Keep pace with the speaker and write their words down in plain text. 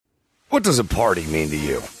What does a party mean to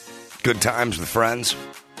you? Good times with friends?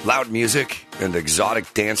 Loud music and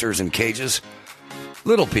exotic dancers in cages?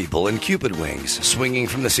 Little people in Cupid wings swinging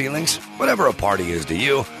from the ceilings? Whatever a party is to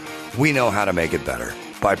you, we know how to make it better.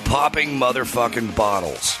 By popping motherfucking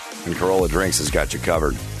bottles. And Corolla Drinks has got you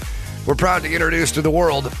covered. We're proud to introduce to the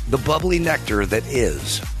world the bubbly nectar that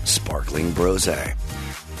is Sparkling Brosé.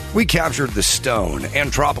 We captured the stone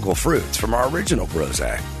and tropical fruits from our original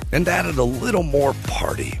Brosé and added a little more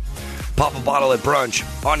party. Pop a bottle at brunch,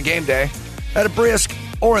 on game day, at a brisk,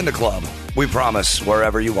 or in the club. We promise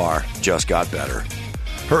wherever you are just got better.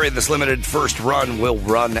 Hurry, this limited first run will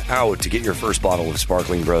run out. To get your first bottle of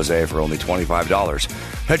Sparkling Brosé for only $25.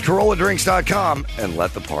 Head CorollaDrinks.com and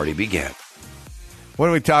let the party begin. What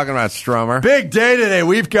are we talking about, Stromer? Big day today.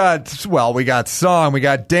 We got song, we got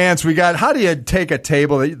dance, how do you take a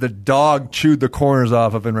table that the dog chewed the corners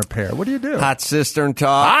off of and repair? What do you do? Hot cistern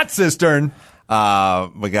talk. Hot cistern.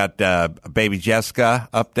 We got baby Jessica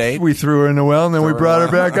update. We threw her in the well and then we brought her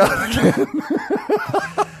back out again.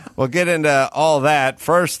 We'll get into all that.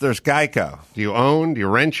 First, there's Geico. Do you own? Do you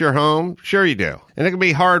rent your home? Sure you do. And it can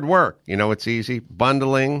be hard work. You know what's easy?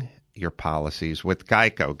 Bundling your policies with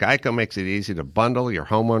Geico. Geico makes it easy to bundle your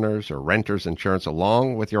homeowners or renters insurance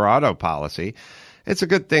along with your auto policy. It's a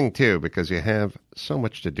good thing, too, because you have so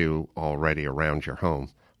much to do already around your home.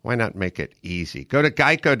 Why not make it easy? Go to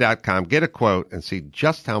geico.com, get a quote, and see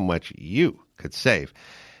just how much you could save.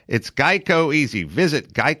 It's Geico easy.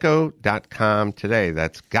 Visit geico.com today.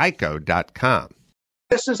 That's geico.com.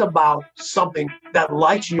 This is about something that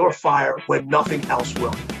lights your fire when nothing else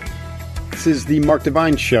will. This is the Mark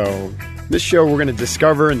Divine Show. This show, we're going to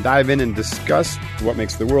discover and dive in and discuss what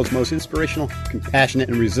makes the world's most inspirational, compassionate,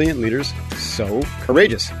 and resilient leaders so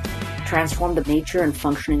courageous. Transform the nature and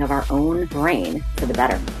functioning of our own brain for the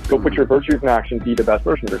better. Go put your virtues in action, be the best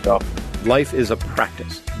version of yourself. Life is a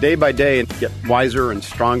practice. Day by day, and get wiser and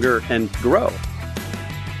stronger and grow.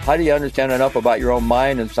 How do you understand enough about your own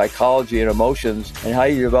mind and psychology and emotions, and how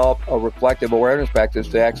you develop a reflective awareness practice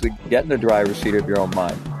to actually get in the driver's seat of your own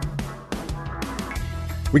mind?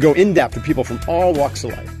 We go in-depth with people from all walks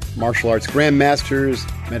of life. Martial arts grandmasters,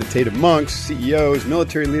 meditative monks, CEOs,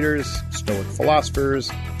 military leaders, stoic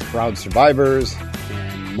philosophers, proud survivors,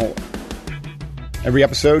 and more. Every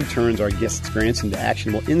episode turns our guest experience into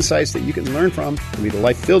actionable insights that you can learn from to lead a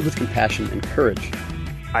life filled with compassion and courage.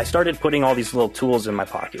 I started putting all these little tools in my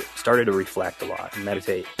pocket, started to reflect a lot and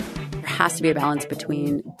meditate. There has to be a balance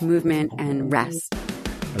between movement and rest.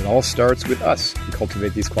 It all starts with us. We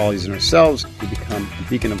cultivate these qualities in ourselves to become a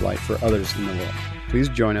beacon of light for others in the world. Please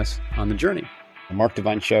join us on the journey. The Mark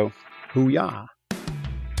Divine Show. Hoo-yah.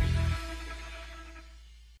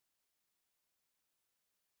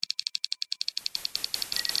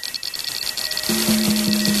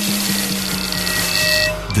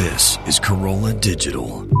 This is Corolla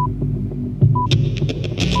Digital.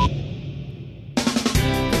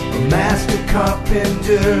 A master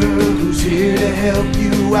carpenter who's here to help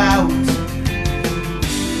you out.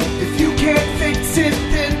 If you can't fix it,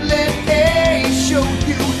 then let Ace show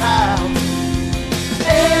you how.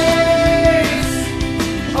 Ace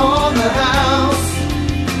on the house.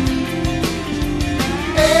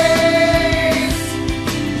 Ace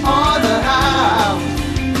on the house.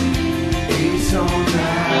 Ace on the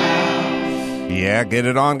house. Yeah, get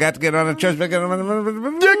it on. Got to get on a church. You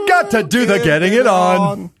got to do the getting it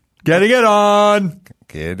on. Getting it on.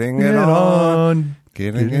 Getting it on.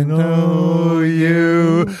 Getting to know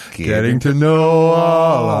you. Getting to know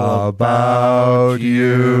all about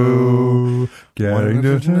you. Getting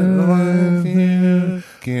to know you.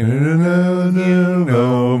 Getting to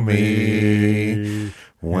know me.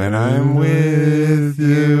 When I'm with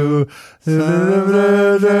you.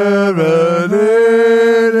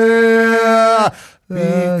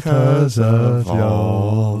 Because of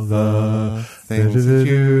all the things that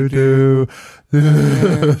you do.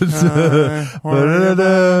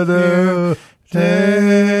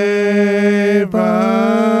 Day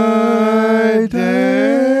by day.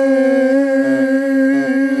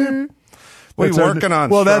 What are you working on,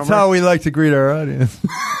 Well, that's Stromer? how we like to greet our audience.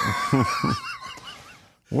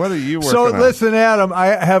 What are you working So on? listen, Adam, I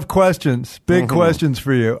have questions, big questions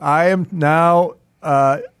for you. I am now,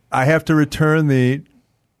 I have to return the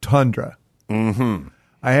Tundra. Mm-hmm.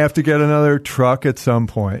 I have to get another truck at some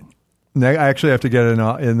point. I actually have to get it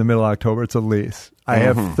in the middle of October. It's a lease. I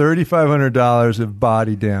have $3,500 of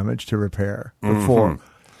body damage to repair before.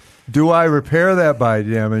 Do I repair that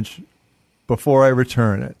body damage before I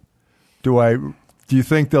return it? Do you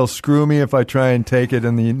think they'll screw me if I try and take it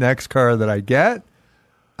in the next car that I get?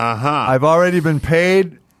 Uh-huh. I've already been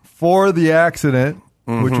paid for the accident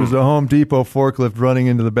which was a Home Depot forklift running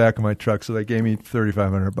into the back of my truck. So they gave me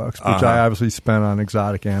 $3,500, which I obviously spent on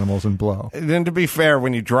exotic animals and blow. And then to be fair,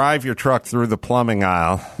 when you drive your truck through the plumbing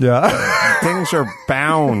aisle, things are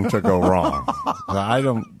bound to go wrong. I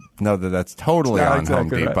don't know that that's totally on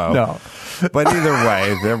exactly Home Depot. Right. No. But either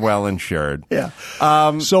way, they're well insured. Yeah.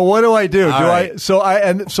 So what do I do?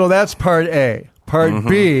 So that's part A. Part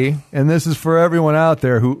B, and this is for everyone out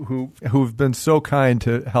there who've been so kind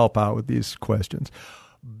to help out with these questions.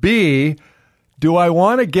 B, do I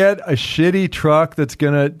want to get a shitty truck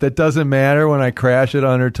that doesn't matter when I crash it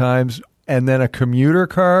 100 times, and then a commuter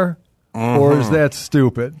car, or is that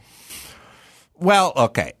stupid? Well,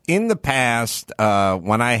 okay. In the past,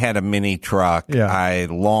 when I had a mini truck, I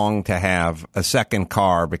longed to have a second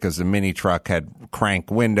car because the mini truck had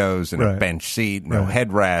crank windows and a bench seat, no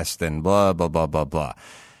headrest, and blah, blah, blah, blah, blah.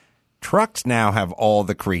 Trucks now have all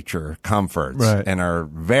the creature comforts and are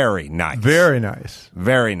very nice. Very nice.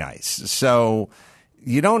 Very nice. So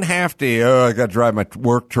you don't have to, I got to drive my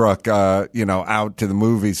work truck, out to the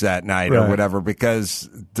movies that night or whatever, because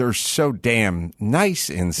they're so damn nice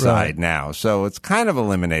inside now. So it's kind of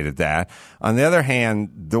eliminated that. On the other hand,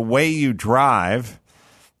 the way you drive,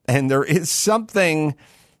 and there is something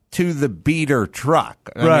to the beater truck.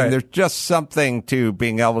 I mean, there's just something to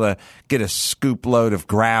being able to get a scoop load of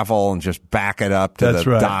gravel and just back it up to the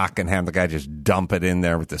dock and have the guy just dump it in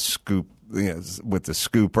there with the scoop. With the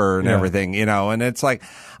scooper and everything, and it's like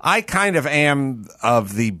I kind of am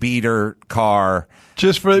of the beater car,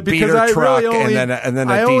 just for because I truck, really only, and then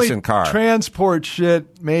a decent car. Transport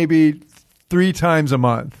shit maybe 3 times a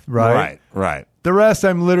month, right? Right. The rest,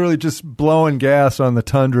 I'm literally just blowing gas on the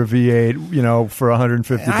Tundra V8, for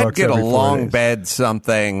 $150. I'd get a long bed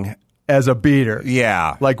something as a beater.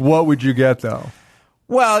 Yeah. Like, what would you get though?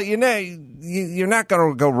 Well, you're not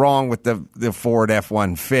going to go wrong with the Ford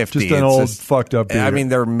F-150. Just an old fucked up beater. I mean,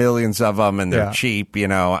 there are millions of them, and they're cheap,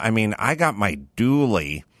 I mean, I got my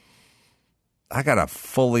dually. I got a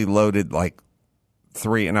fully loaded, not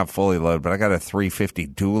fully loaded, but I got a 350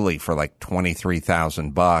 dually for like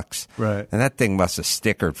 $23,000. Right. And that thing must have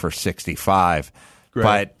stickered for $65,000.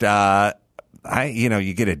 Great. But,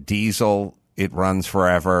 you get a diesel, it runs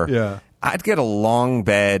forever. Yeah. I'd get a long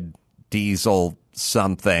bed diesel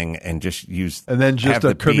something and just use and then just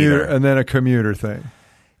a commuter beater. And then a commuter thing.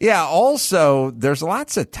 Yeah, also there's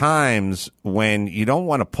lots of times when you don't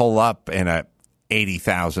want to pull up in a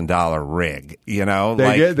 $80,000 rig,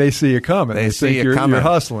 they see you coming. They see you coming. You're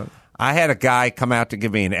hustling. I had a guy come out to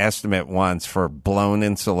give me an estimate once for blown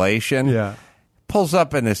insulation. Yeah. Pulls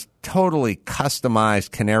up in this totally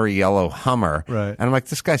customized canary yellow Hummer. Right. And I'm like,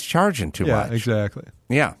 this guy's charging too much. Yeah, exactly.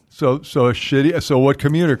 Yeah. So what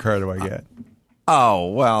commuter car do I get? Oh,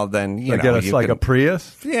 well, then, I get a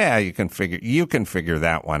Prius? Yeah, you can figure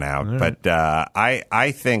that one out. Right. But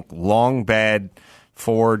I think long bed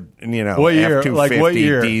Ford, what year? F-250 like what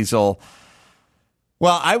year? Diesel.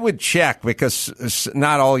 Well, I would check because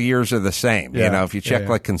not all years are the same. Yeah. If you check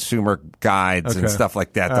like consumer guides and stuff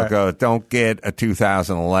like that, they'll go, don't get a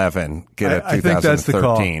 2011, get a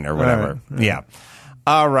 2013 or whatever. Right. Yeah.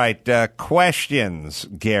 All right. Questions,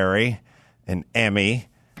 Gary and Emmy.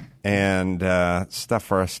 And stuff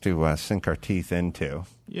for us to sink our teeth into.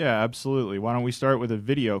 Yeah, absolutely. Why don't we start with a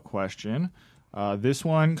video question? This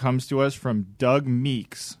one comes to us from Doug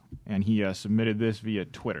Meeks, and he submitted this via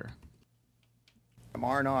Twitter. I'm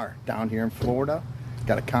R&R down here in Florida.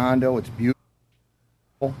 Got a condo. It's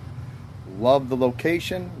beautiful. Love the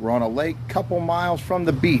location. We're on a lake, couple miles from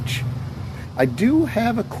the beach. I do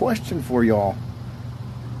have a question for y'all.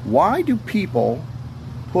 Why do people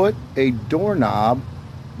put a doorknob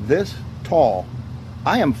this tall?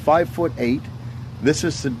 I am 5'8". This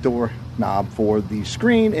is the doorknob for the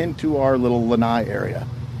screen into our little lanai area.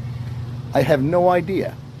 I have no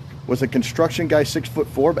idea. Was a construction guy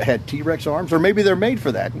 6'4" but had T-Rex arms? Or maybe they're made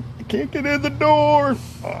for that. I can't get in the door.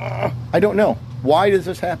 I don't know. Why does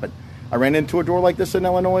this happen? I ran into a door like this in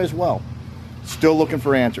Illinois as well. Still looking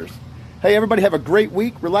for answers. Hey, everybody, have a great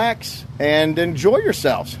week. Relax and enjoy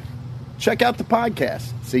yourselves. Check out the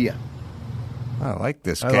podcast. See ya. I like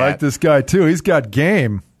this cat. I like this guy, too. He's got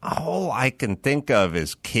game. All I can think of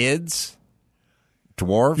is kids,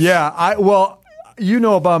 dwarfs. Yeah,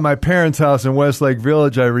 about my parents' house in Westlake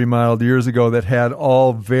Village I remodeled years ago that had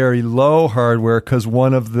all very low hardware because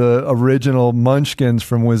one of the original Munchkins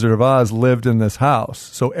from Wizard of Oz lived in this house.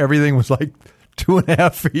 So everything was like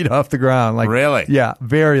 2.5 feet off the ground. Like, really? Yeah,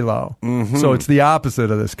 very low. Mm-hmm. So it's the opposite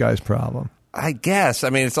of this guy's problem. I guess. I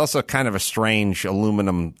mean, it's also kind of a strange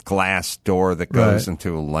aluminum glass door that goes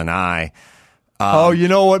into a lanai. You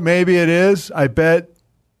know what maybe it is? I bet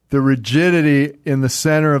the rigidity in the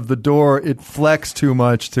center of the door, it flexed too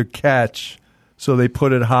much to catch. So they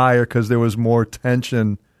put it higher because there was more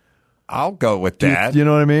tension. I'll go with that. You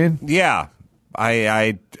know what I mean? Yeah.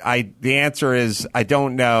 The answer is I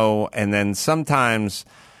don't know. And then sometimes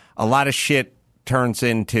a lot of shit turns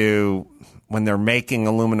into when they're making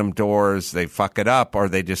aluminum doors, they fuck it up, or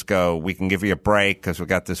they just go, we can give you a break because we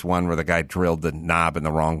got this one where the guy drilled the knob in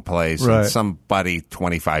the wrong place. Right. And somebody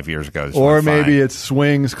 25 years ago. Or maybe it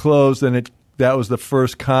swings closed and that was the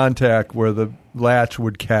first contact where the latch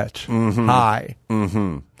would catch high.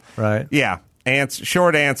 Mm-hmm. Right? Yeah.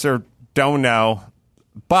 Short answer, don't know.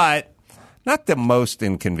 But not the most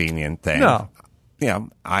inconvenient thing. No.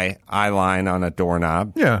 Eye line on a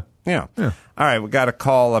doorknob. Yeah. Yeah. All right, we got a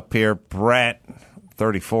call up here. Brett,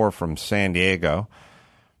 34 from San Diego.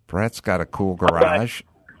 Brett's got a cool garage.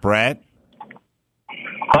 Brett?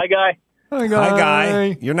 Hi, Guy. Hi,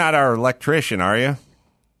 Guy. You're not our electrician, are you?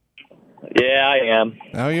 Yeah, I am.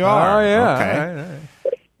 Oh, you are? Oh, yeah.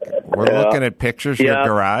 Okay. We're looking at pictures of your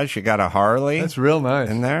garage. You got a Harley? That's real nice.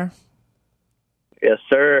 In there? Yes,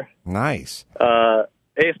 sir. Nice.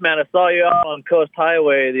 Ace, man, I saw you out on Coast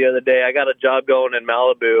Highway the other day. I got a job going in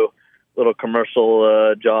Malibu, little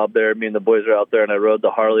commercial job there. Me and the boys are out there, and I rode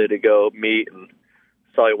the Harley to go meet and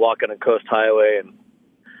saw you walking on Coast Highway, and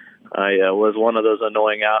I was one of those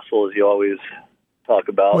annoying assholes you always talk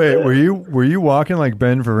about. Wait, were you walking like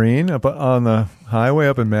Ben Vereen up on the highway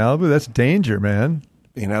up in Malibu? That's danger, man.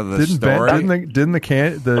 You know the story? Didn't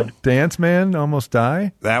the dance man almost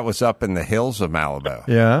die? That was up in the hills of Malibu.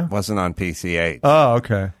 Yeah. Wasn't on PCH. Oh,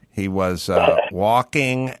 okay. He was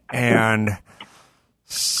walking, and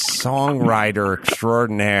songwriter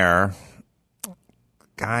extraordinaire,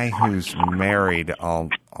 guy who's married. I'll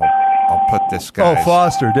put this guy. Oh,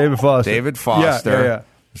 Foster, David Foster. David Foster. Yeah.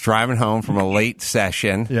 Was driving home from a late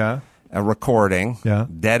session. Yeah. A recording. Yeah.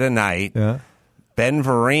 Dead of night. Yeah. Ben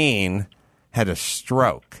Vereen had a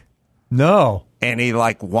stroke. No. And he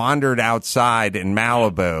wandered outside in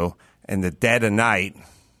Malibu in the dead of night.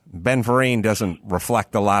 Ben Vereen doesn't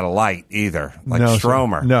reflect a lot of light either, like no,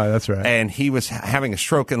 Stromer. Sir. No, that's right. And he was having a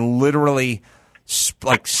stroke and literally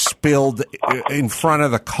spilled in front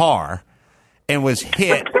of the car and was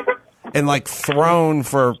hit and thrown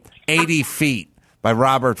for 80 feet by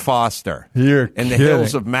Robert Foster You're in the kidding.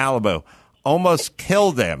 hills of Malibu. Almost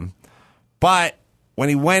killed him, but when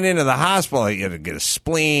he went into the hospital, he had to get a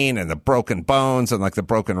spleen and the broken bones and the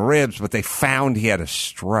broken ribs, but they found he had a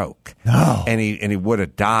stroke. No. And he would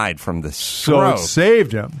have died from the stroke. So it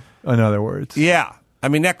saved him, in other words. Yeah. I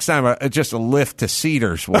mean, next time, just a lift to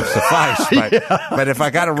Cedars will suffice. But if I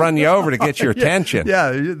got to run you over to get your attention.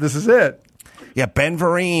 Yeah, this is it. Yeah, Ben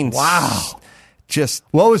Vereen. Wow. Just.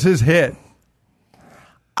 What was his hit?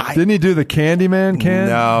 Didn't he do the Candyman can?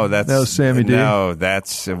 No, that was Sammy D. No,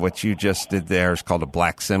 that's what you just did there is called a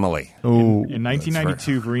black simile. Ooh. In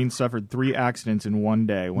 1992, Vereen suffered 3 accidents in one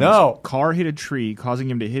day. When No. his car hit a tree, causing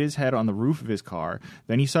him to hit his head on the roof of his car.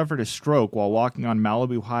 Then he suffered a stroke while walking on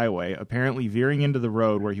Malibu Highway, apparently veering into the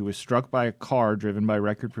road where he was struck by a car driven by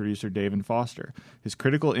record producer David Foster. His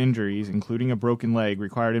critical injuries, including a broken leg,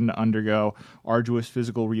 required him to undergo arduous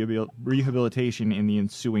physical rehabilitation in the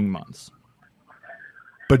ensuing months.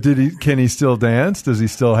 But can he still dance? Does he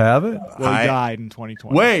still have it? Well, he died in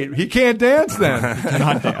 2020. Wait, he can't dance then. He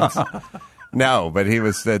cannot dance. No, but he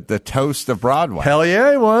was the toast of Broadway. Hell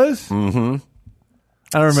yeah, he was. Mm-hmm.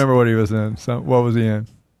 I don't remember what he was in. So what was he in?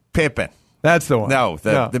 Pippin. That's the one. No,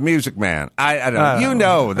 the Music Man. I don't. You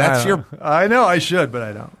know, that's your. I know I should, but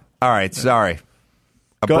I don't. All right, sorry.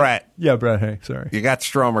 Brett. Yeah, Brett. Hey, sorry. You got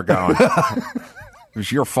Stromer going. It was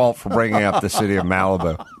your fault for bringing up the city of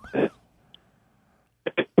Malibu.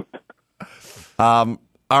 All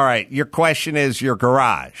right, your question is your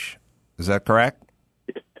garage. Is that correct?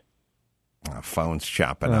 Phone's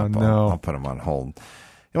chopping up. No. I'll put him on hold.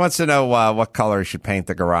 He wants to know what color you should paint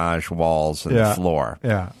the garage walls and the floor.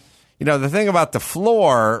 Yeah. You know, the thing about the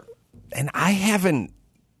floor, and I haven't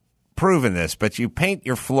proven this, but you paint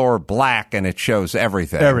your floor black and it shows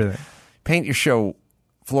everything. Everything. Paint your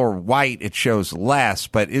floor white, it shows less,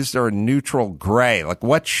 but is there a neutral gray?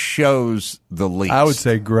 What shows the least? I would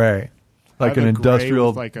say gray. Like an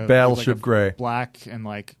industrial battleship gray. Black and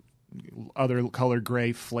other color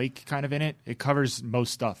gray flake kind of in it. It covers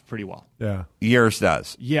most stuff pretty well. Yeah. Yours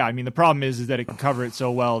does. Yeah, I mean the problem is that it can cover it so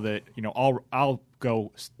well that I'll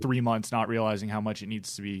go 3 months not realizing how much it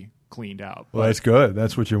needs to be cleaned out. Well, that's good.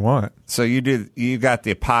 That's what you want. So you got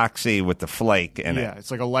the epoxy with the flake in it. Yeah, it's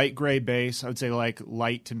like a light gray base. I would say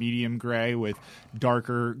light to medium gray with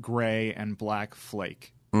darker gray and black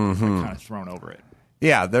flake kind of thrown over it.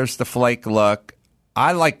 Yeah, there's the flake look.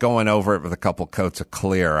 I like going over it with a couple coats of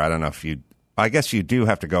clear. I don't know if I guess you do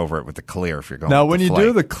have to go over it with the clear if you're going. Now, with when the you flake.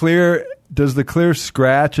 do the clear, does the clear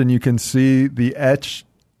scratch and you can see the etch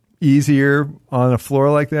easier on a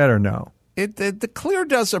floor like that, or no? The clear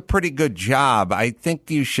does a pretty good job. I think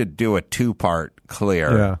you should do a 2-part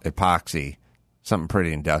clear epoxy, something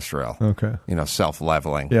pretty industrial. Okay.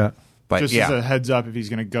 Self-leveling. Yeah. But just as a heads up, if he's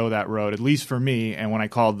going to go that road, at least for me, and when I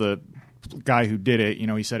called the guy who did it,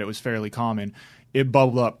 he said it was fairly common. It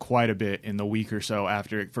bubbled up quite a bit in the week or so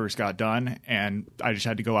after it first got done, and I just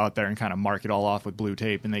had to go out there and kind of mark it all off with blue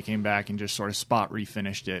tape, and they came back and just sort of spot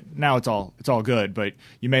refinished it. Now it's all good, but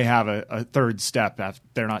you may have a third step that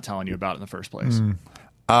they're not telling you about in the first place.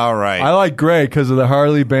 All right. I like gray because of the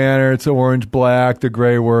Harley banner. It's orange black. The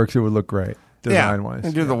gray works. It would look great design-wise.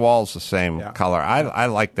 And do the walls the same color. I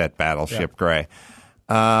like that battleship gray.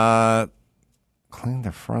 Clean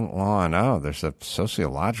the front lawn. Oh, there's a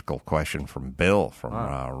sociological question from Bill from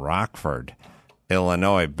Rockford,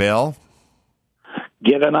 Illinois. Bill?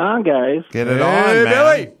 Get it on, guys. Get it on, man.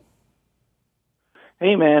 Billy.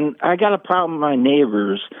 Hey, man, I got a problem with my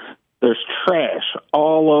neighbors. There's trash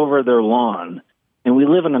all over their lawn, and we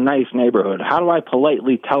live in a nice neighborhood. How do I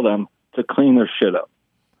politely tell them to clean their shit up?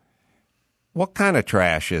 What kind of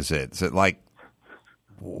trash is it? Is it like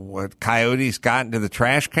what coyotes got into the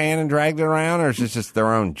trash can and dragged it around, or is it just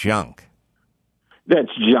their own junk?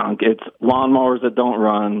 That's junk. It's lawnmowers that don't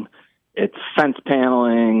run. It's fence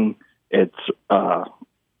paneling. It's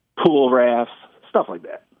pool rafts, stuff like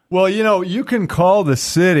that. Well, you can call the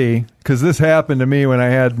city, because this happened to me when I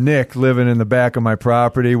had Nick living in the back of my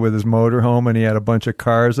property with his motorhome, and he had a bunch of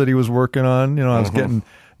cars that he was working on. I was getting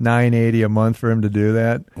 $980 a month for him to do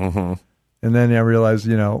that. Mm-hmm. And then I realized,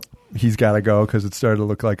 he's got to go because it started to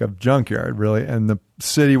look like a junkyard, really. And the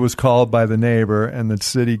city was called by the neighbor, and the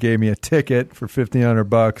city gave me a ticket for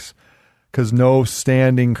 $1,500 because no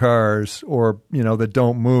standing cars or, that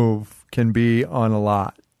don't move can be on a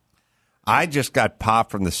lot. I just got popped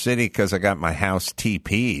from the city because I got my house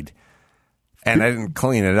TP'd, and I didn't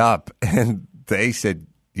clean it up. And they said,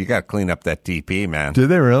 you got to clean up that TP, man. Did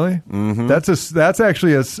they really? Mm-hmm. That's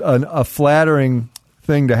actually a flattering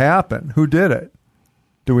thing to happen. Who did it?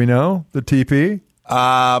 Do we know the TP?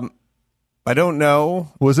 I don't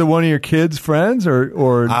know. Was it one of your kids' friends,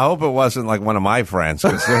 or? I hope it wasn't like one of my friends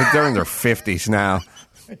because they're in their 50s now.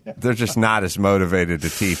 They're just not as motivated to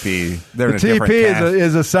TP. They're in a different TP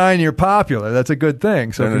is a sign you're popular. That's a good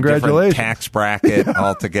thing. So they're congratulations. In a different tax bracket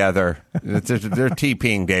altogether. Their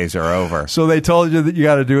TPing days are over. So they told you that you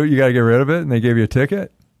got to do it. You got to get rid of it, and they gave you a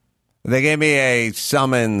ticket. They gave me a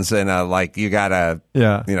summons and you got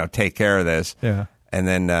to take care of this. Yeah. And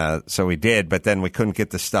then so we did, but then we couldn't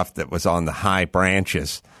get the stuff that was on the high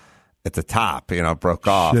branches at the top. Broke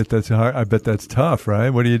off. Shit, that's hard. I bet that's tough, right?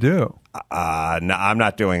 What do you do? No, I'm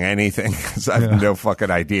not doing anything because I have no fucking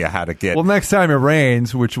idea how to get. Well, next time it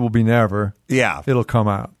rains, which will be never. Yeah, it'll come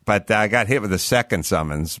out. But I got hit with a second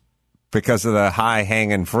summons because of the high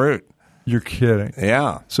hanging fruit. You're kidding.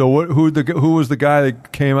 Yeah. So who was the guy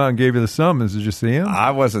that came out and gave you the summons? Did you see him?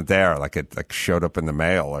 I wasn't there. Like it showed up in the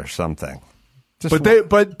mail or something.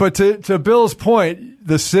 But to Bill's point,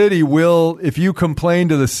 the city will, if you complain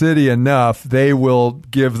to the city enough, they will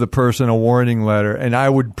give the person a warning letter. And I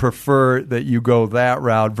would prefer that you go that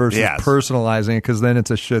route versus personalizing it, because then it's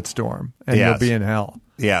a shitstorm and you'll be in hell.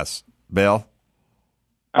 Yes. Bill?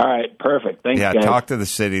 All right, perfect. Thanks, guys. Talk to the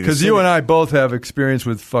city. Because you and I both have experience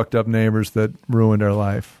with fucked up neighbors that ruined our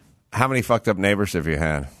life. How many fucked up neighbors have you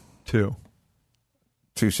had? 2.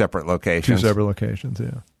 2 separate locations? 2 separate locations,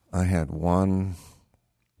 yeah. I had 1,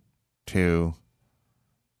 2,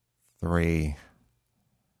 3,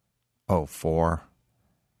 4.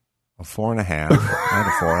 4.5. I had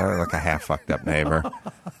a 4. I had like a half fucked up neighbor.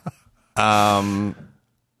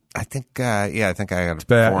 I think I got it's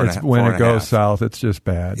bad. 4 and it's a, when 4 it and goes south, it's just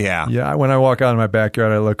bad. Yeah. When I walk out in my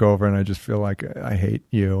backyard, I look over and I just feel like I hate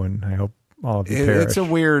you, and I hope all of you perish.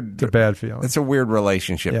 It's a bad feeling. It's a weird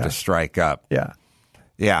relationship to strike up. Yeah.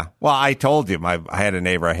 Yeah. Well, I told you, I had a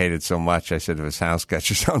neighbor I hated so much. I said, if his house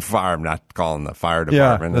catches on fire, I'm not calling the fire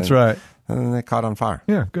department. Yeah, that's right. And then they caught on fire.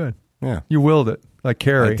 Yeah, good. Yeah. You willed it, like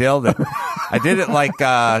Carrie. I dilled it. I did it like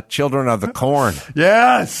Children of the Corn.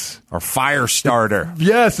 Yes. Or Firestarter.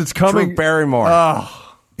 Yes, it's coming. Drew Barrymore.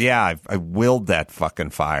 Oh. Yeah, I willed that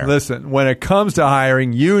fucking fire. Listen, when it comes to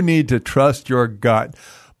hiring, you need to trust your gut.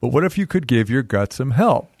 But what if you could give your gut some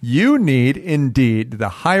help? You need Indeed, the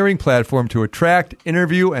hiring platform to attract,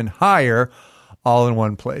 interview, and hire all in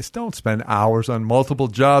one place. Don't spend hours on multiple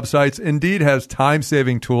job sites. Indeed has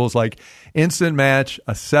time-saving tools like Instant Match,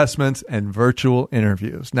 assessments, and virtual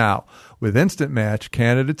interviews. Now, with Instant Match,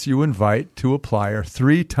 candidates you invite to apply are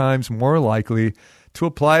 3 times more likely to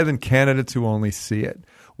apply than candidates who only see it.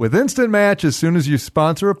 With Instant Match, as soon as you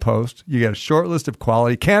sponsor a post, you get a short list of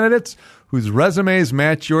quality candidates whose resumes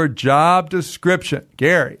match your job description.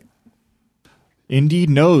 Gary. Indeed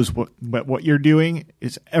knows what you're doing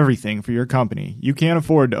is everything for your company. You can't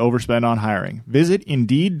afford to overspend on hiring. Visit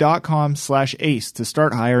Indeed.com/ace to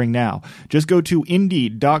start hiring now. Just go to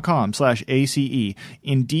Indeed.com/ACE.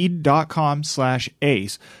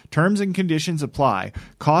 Indeed.com/ace. Terms and conditions apply.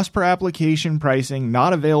 Cost per application pricing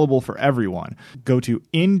not available for everyone. Go to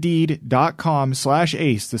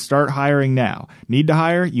Indeed.com/ace to start hiring now. Need to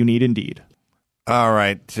hire? You need Indeed. All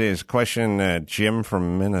right. Today's question, Jim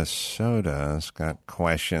from Minnesota has got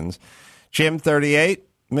questions. Jim, 38,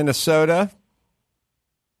 Minnesota.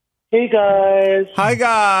 Hey, guys. Hi,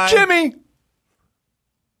 guys. Jimmy.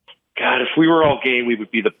 God, if we were all gay, we would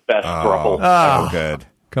be the best couple. So good.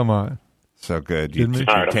 Come on. So good. You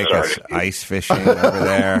Right, take us ice fishing over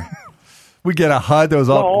there. We get a hut that was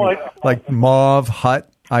all like mauve hut.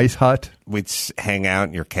 Ice hut. We'd hang out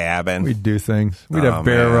in your cabin. We'd do things. We'd have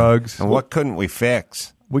bear rugs. And what couldn't we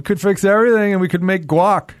fix? We could fix everything, and we could make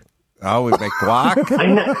guac. Oh, we'd make guac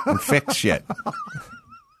and fix shit.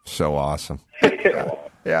 So awesome.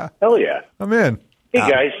 Yeah. Hell yeah. I'm in. Hey,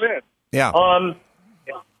 guys. Yeah.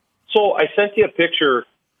 So I sent you a picture.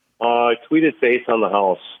 I tweeted face on the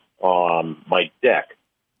house, my deck.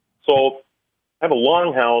 So I have a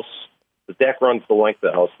long house. The deck runs the length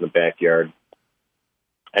of the house in the backyard.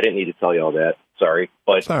 I didn't need to tell you all that. Sorry.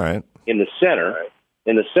 But it's all right. In the center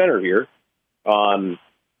here, I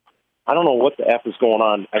don't know what the F is going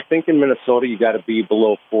on. I think in Minnesota you got to be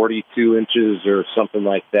below 42 inches or something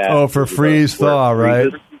like that. Oh, for freeze thaw,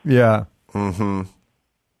 right? Yeah. Mm-hmm.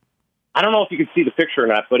 I don't know if you can see the picture or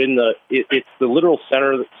not, but it's the literal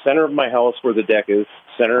center of my house where the deck is,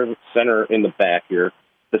 center in the back here.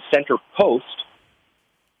 The center post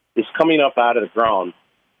is coming up out of the ground,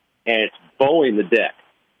 and it's bowing the deck.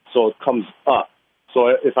 So it comes up. So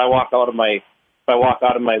if I walk out of my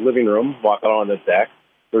living room, walk out on the deck,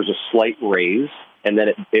 there's a slight raise, and then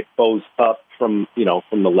it bows up from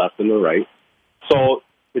the left and the right. So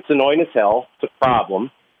it's annoying as hell. It's a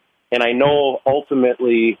problem, and I know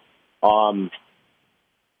ultimately how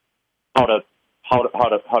to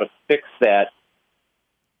fix that.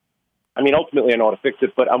 I mean, ultimately I know how to fix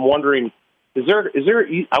it, but I'm wondering, is there?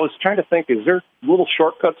 I was trying to think, is there little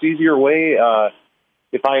shortcuts, easier way?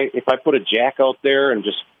 If I put a jack out there and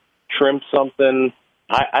just trim something,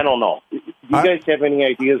 I don't know. Do you guys have any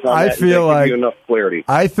ideas on that? I feel like give you enough clarity.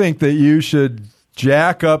 I think that you should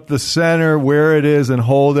jack up the center where it is and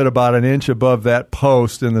hold it about an inch above that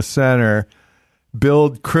post in the center.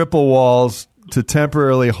 Build cripple walls to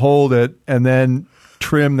temporarily hold it, and then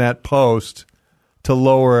trim that post to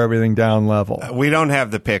lower everything down level. We don't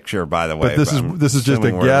have the picture, by the way. But this is just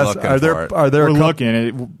a guess. Are there? We're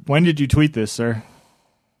looking. When did you tweet this, sir?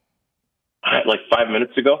 Like 5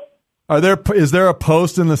 minutes ago. Is there a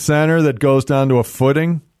post in the center that goes down to a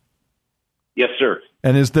footing? Yes, sir.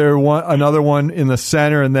 And is there another one in the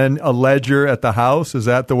center and then a ledger at the house? Is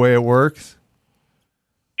that the way it works?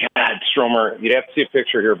 God, Stromer, you'd have to see a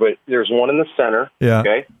picture here, but there's one in the center. Yeah.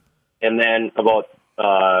 Okay. And then about,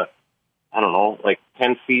 I don't know, like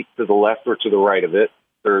 10 feet to the left or to the right of it,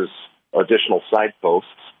 there's additional side posts.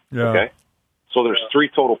 Yeah. Okay. So there's 3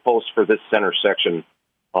 total posts for this center section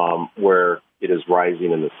where it is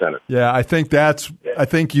rising in the center. Yeah, I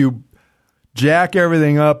think you jack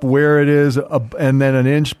everything up where it is and then an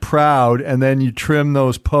inch proud, and then you trim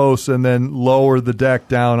those posts and then lower the deck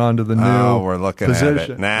down onto the new position. Oh, we're looking at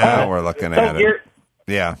it. Now we're looking at it.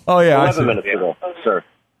 Yeah. Oh, yeah. 11 minutes ago, sir.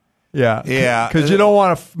 Yeah. Yeah. Because you don't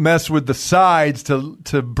want to mess with the sides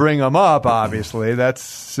to bring them up, obviously. That's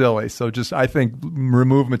silly. So I think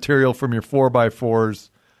remove material from your 4x4s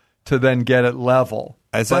to then get it level.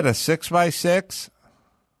 Is that a 6x6?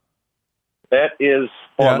 That is.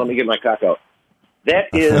 Hold on, let me get my cock out. That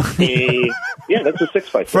is that's a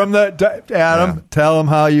 6x6. From Adam, tell them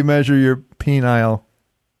how you measure your penile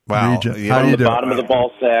region. How do you the do bottom of the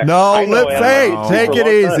ball sack. No, take it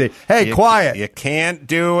easy. Hey, quiet. You can't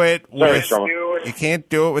do it you can't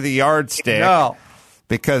do it with a yardstick. No.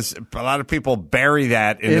 Because a lot of people bury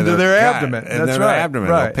that into their abdomen. That's right. Abdomen.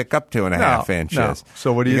 Right. They'll pick up 2.5 inches. No.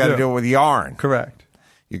 So what do you got to do it with yarn. Correct.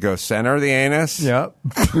 You go center of the anus. Yep.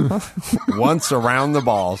 Once around the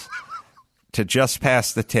balls to just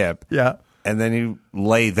past the tip. Yeah. And then you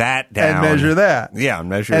lay that down. And measure that. Yeah,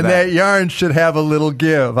 measure that. And that yarn should have a little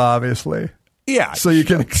give, obviously. Yeah. So you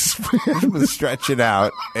can stretch it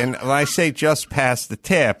out. And when I say just past the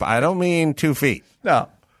tip, I don't mean 2 feet. No.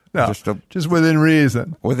 Just within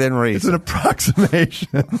reason. Within reason. It's an approximation.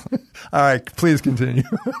 All right, please continue.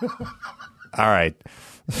 All right.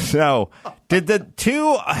 So, did the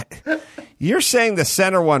two... You're saying the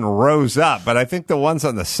center one rose up, but I think the ones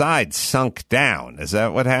on the side sunk down. Is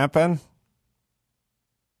that what happened?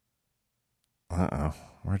 Uh-oh.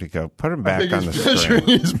 Where'd he go? Put him back on the screen.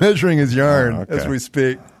 He's measuring his yarn as we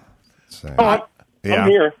speak. I'm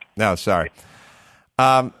here. No, sorry.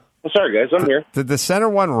 Sorry, guys. I'm here. Did the center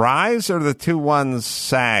one rise or the two ones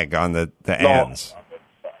sag on the ends?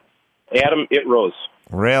 Adam, it rose.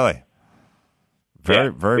 Really?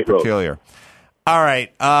 Very peculiar. Rose. All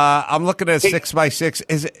right. I'm looking at a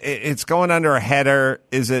 6x6. It's going under a header.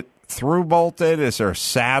 Is it through bolted? Is there a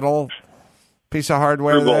saddle piece of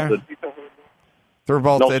hardware through there? Bolted. Through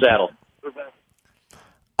bolted. No saddle.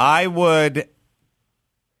 I would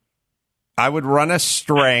run a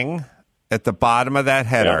string at the bottom of that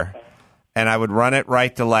header, and I would run it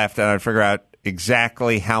right to left, and I'd figure out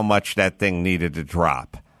exactly how much that thing needed to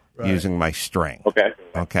drop using my string.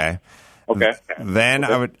 Okay. Then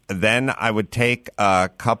I would take a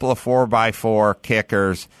couple of 4x4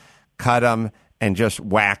 kickers, cut them, and just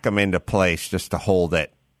whack them into place just to hold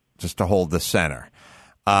it, just to hold the center.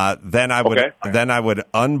 Then I would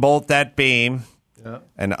unbolt that beam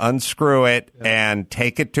and unscrew it and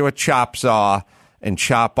take it to a chop saw and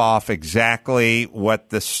chop off exactly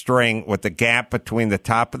what the gap between the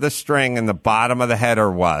top of the string and the bottom of the header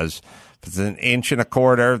was. If it's 1.25 inches,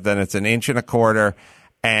 then it's 1.25 inches,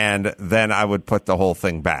 and then I would put the whole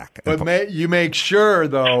thing back. But you make sure,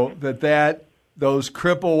 though, that those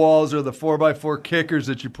cripple walls or the 4x4 kickers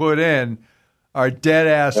that you put in are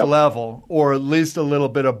dead-ass level, or at least a little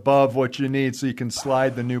bit above what you need so you can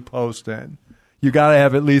slide the new post in. You got to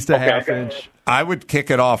have at least a half inch. I would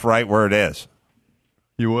kick it off right where it is.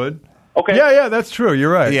 You would? Okay. Yeah, that's true.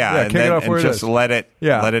 You're right. Yeah, kick it off where it is. Just let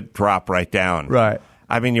it drop right down. Right.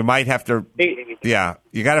 I mean, you might have to. Yeah,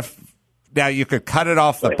 you got to. Now you could cut it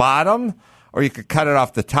off the bottom, or you could cut it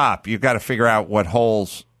off the top. You got to figure out what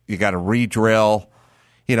holes you got to re-drill.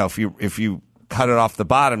 You know, if you cut it off the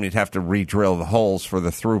bottom, you'd have to re-drill the holes for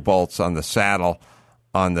the through bolts on the saddle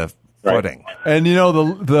on the footing. And you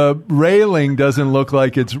know, the railing doesn't look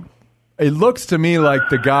like it's. It looks to me like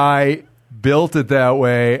the guy built it that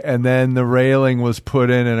way, and then the railing was put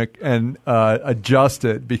in and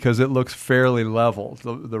adjusted because it looks fairly level,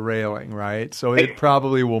 the railing, right? So it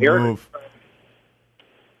probably will move.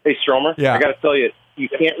 Hey, Stromer. Yeah. I got to tell you, you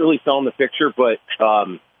can't really tell in the picture, but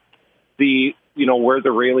where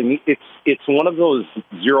the railing, it's one of those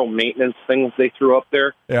zero maintenance things they threw up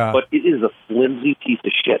there. Yeah. But it is a flimsy piece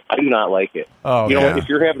of shit. I do not like it. Oh, if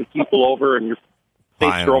you're having people over and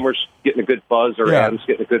Stromer's getting a good buzz or Adam's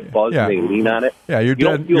getting a good buzz and they lean on it. Yeah, you're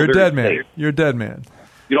dead. You're dead, man. You're dead, man.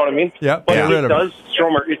 You know what I mean? Yeah. But it does,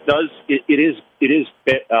 Stromer. It is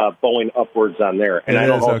bowing upwards on there, and I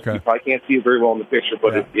don't know. Okay. You probably can't see it very well in the picture,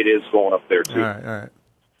 but it is going up there too. All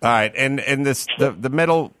right. And the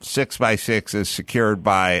middle 6x6 is secured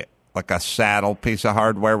by like a saddle piece of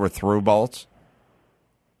hardware with through bolts.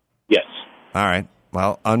 Yes. All right.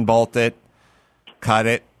 Well, unbolt it, cut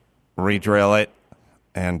it, re-drill it,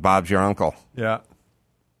 and Bob's your uncle. Yeah.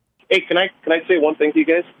 Hey, can I say one thing to you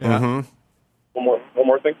guys? Yeah. Mm-hmm. One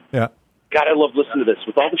more thing. Yeah. God, I love listening to this.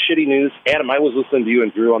 With all the shitty news, Adam, I was listening to you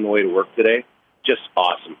and Drew on the way to work today. Just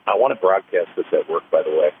awesome. I want to broadcast this at work, by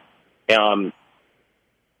the way.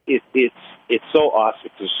 It's so awesome.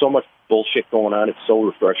 There's so much bullshit going on. It's so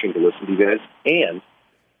refreshing to listen to you guys. And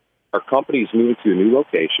our company's moving to a new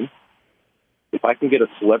location. If I can get a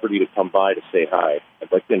celebrity to come by to say hi,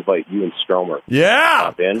 I'd like to invite you and Stromer.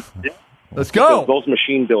 Yeah. In. Let's go. Because those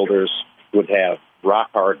machine builders would have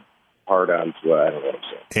rock hard-ons. I don't know what I'm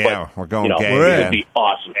saying. Yeah, we're going gang. It would be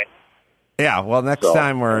awesome. Yeah, well, next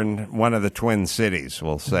time we're in one of the Twin Cities,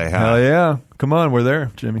 we'll say hi. Hell yeah. Come on, we're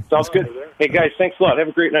there, Jimmy. Sounds good. Hey, guys, thanks a lot. Have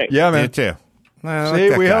a great night. Yeah, man. You too.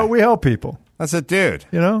 See, we help people. That's a dude.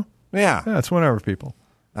 You know? Yeah. Yeah, it's whatever people.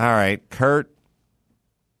 All right. Curtis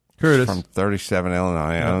from 37,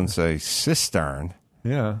 Illinois, owns a cistern.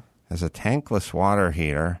 Yeah. Has a tankless water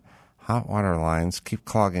heater. Hot water lines keep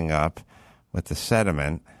clogging up with the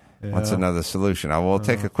sediment. Yeah. What's another solution? We'll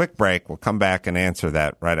take a quick break. We'll come back and answer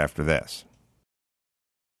that right after this.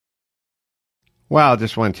 Well, I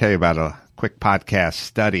just want to tell you about a quick podcast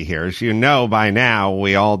study here. As you know by now,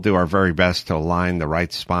 we all do our very best to align the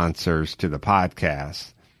right sponsors to the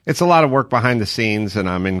podcast. It's a lot of work behind the scenes, and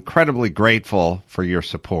I'm incredibly grateful for your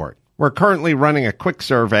support. We're currently running a quick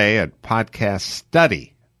survey at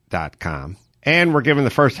podcaststudy.com. And we're giving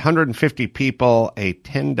the first 150 people a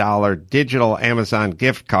 $10 digital Amazon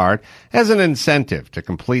gift card as an incentive to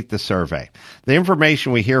complete the survey. The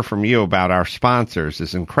information we hear from you about our sponsors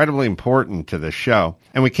is incredibly important to the show,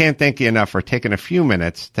 and we can't thank you enough for taking a few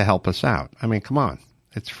minutes to help us out. I mean, come on,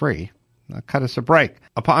 it's free. Now cut us a break.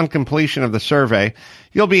 Upon completion of the survey,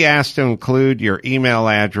 you'll be asked to include your email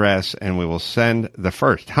address, and we will send the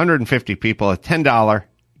first 150 people a $10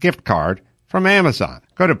 gift card from Amazon.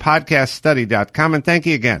 Go to podcaststudy.com, and thank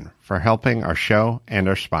you again for helping our show and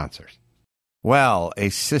our sponsors. Well, a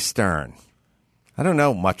cistern. I don't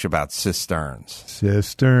know much about cisterns.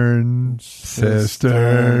 Cistern.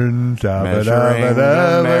 Measuring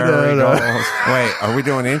the marigolds. Wait, are we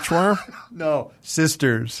doing Inchworm? No,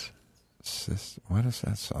 Sisters. What is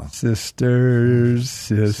that song? Sisters.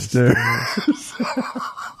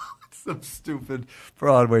 Some stupid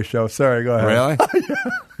Broadway show. Sorry, go ahead. Really?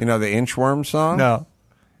 You know the Inchworm song? No.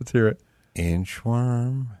 Let's hear it.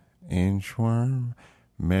 Inchworm,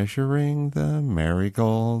 measuring the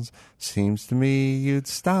marigolds. Seems to me you'd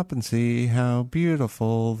stop and see how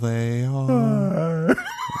beautiful they are.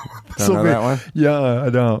 Don't know that one? Yeah, I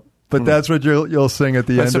don't. But that's what you'll sing at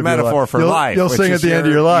the end of your life. That's a metaphor for life. You'll sing at the end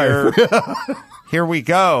of your life. Here we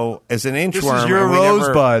go. As an inchworm, This is your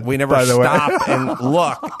rosebud, we never by the way. stop and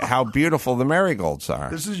look how beautiful the marigolds are.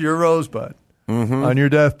 This is your rosebud. On your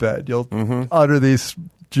deathbed, you'll utter these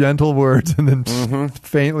gentle words and then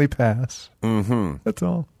faintly pass. That's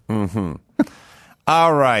all.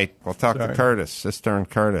 All right. We'll talk to Curtis, Cistern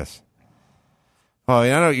Curtis. Well, I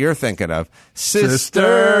know what you're thinking of.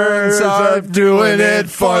 Cisterns are doing it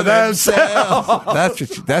for themselves.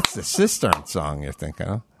 That's the cistern song you're thinking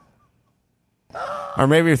of. Or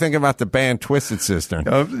maybe you're thinking about the band Twisted Cistern.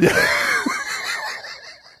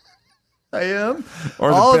 I am.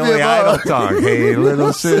 Or the Billy Idol song. Hey,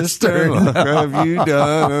 little sister, what have you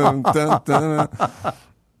done? Dun, dun, dun.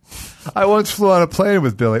 I once flew on a plane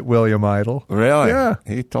with William Idol. Really? Yeah.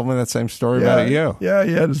 He told me that same story about you. Yeah,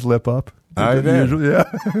 he had his lip up. I did. Yeah.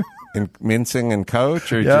 In mincing and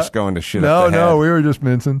coach, or just going to shit No, at the head? no, we were just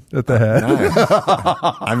mincing at the head. Nice.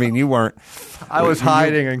 I mean, you weren't. I was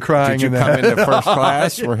hiding and crying. Did you come into first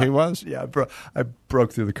class where he was? Yeah, I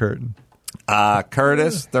broke through the curtain.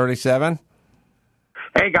 Curtis, 37.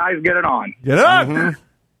 Hey guys, get it on. Get on.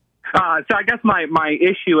 So I guess my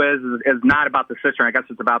issue is not about the cistern. I guess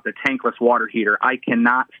it's about the tankless water heater. I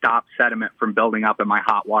cannot stop sediment from building up in my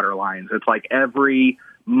hot water lines. It's like every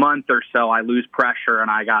month or so I lose pressure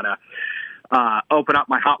and I gotta open up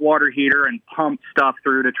my hot water heater and pump stuff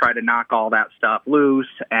through to try to knock all that stuff loose,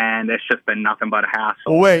 and it's just been nothing but a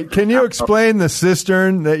hassle. Wait, can you explain the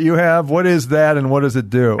cistern that you have? What is that and what does it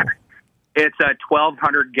do? It's a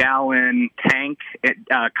 1,200-gallon tank,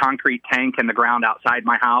 concrete tank in the ground outside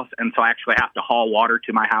my house, and so I actually have to haul water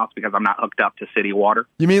to my house because I'm not hooked up to city water.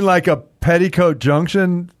 You mean like a Petticoat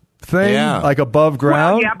Junction thing? Yeah. Like above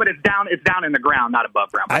ground? Well, yeah, but it's down in the ground, not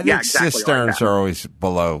above ground. But I think exactly cisterns like are always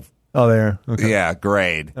below. Oh, there. Okay. Yeah,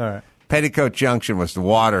 grade. All right. Petticoat Junction was the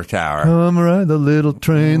water tower. Come ride the little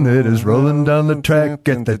train that is rolling down the track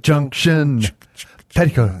at the junction.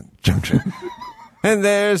 Petticoat Junction. And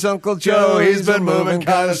there's Uncle Joe. He's been moving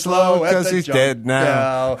kind of slow because he's dead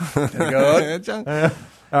now. All right,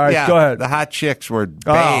 Yeah, go ahead. The hot chicks were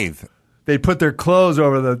bathed. They put their clothes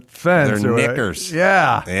over the fence. Their or knickers.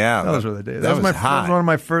 Yeah. Yeah. Those were the days. That was hot. one of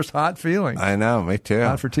my first hot feelings. I know, me too.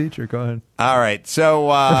 Hot for teacher. Go ahead. All right. So,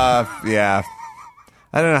 yeah.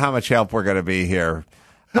 I don't know how much help we're going to be here.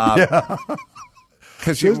 Yeah.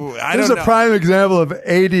 Because This is a prime example of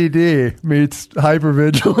ADD meets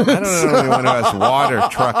hypervigilance. I don't know anyone who has water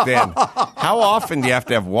trucked in. How often do you have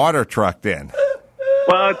to have water trucked in?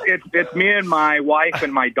 Well, it's me and my wife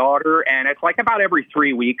and my daughter, and it's like about every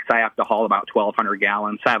 3 weeks I have to haul about 1,200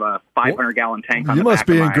 gallons. I have a 500-gallon tank on You the must back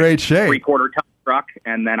be of in my great shape. 3/4-ton truck,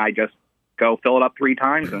 and then I just go fill it up 3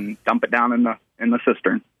 times and dump it down in the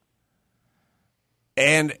cistern.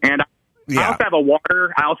 And I also have a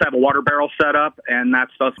water barrel set up, and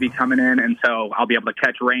that's supposed to be coming in, and so I'll be able to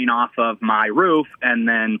catch rain off of my roof and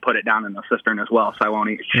then put it down in the cistern as well. So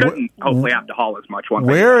I shouldn't hopefully have to haul as much.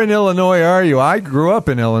 Where in Illinois are you? I grew up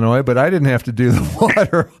in Illinois, but I didn't have to do the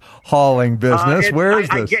water hauling business. Where is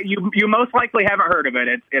this? You most likely haven't heard of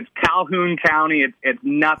it. It's Calhoun County. It's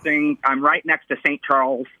nothing. I'm right next to St.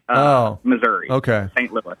 Charles, Missouri. Okay.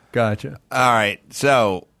 St. Louis. Gotcha. All right.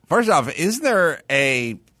 So, first off, is there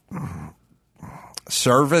a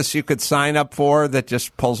service you could sign up for that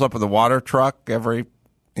just pulls up with a water truck every, X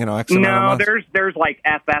amount of months? No, there's like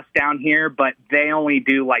FS down here, but they only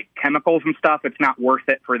do like chemicals and stuff. It's not worth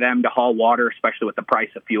it for them to haul water, especially with the price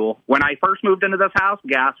of fuel. When I first moved into this house,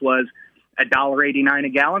 gas was $1.89 a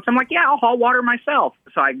gallon. So I'm like, yeah, I'll haul water myself.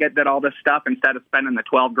 So I get that all this stuff instead of spending the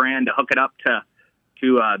 $12,000 to hook it up to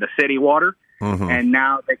the city water. Mm-hmm. And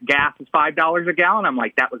now that gas is $5 a gallon, I'm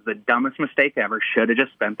like, that was the dumbest mistake ever. Should have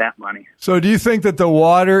just spent that money. So do you think that the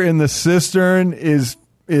water in the cistern is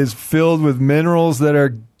filled with minerals that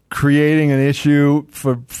are creating an issue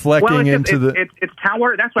for flecking it's town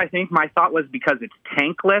water. That's what I think. My thought was because it's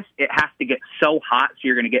tankless, it has to get so hot, so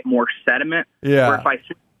you're going to get more sediment. Yeah. Where if I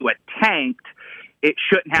switch to a tanked, it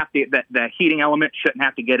shouldn't have to. The heating element shouldn't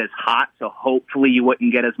have to get as hot. So hopefully you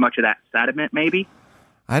wouldn't get as much of that sediment. Maybe.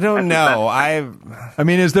 I don't know. I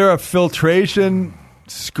mean, is there a filtration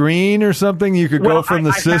screen or something you could go from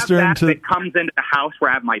the cistern I have to? That comes into the house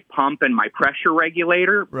where I have my pump and my pressure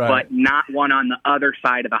regulator, Right. but not one on the other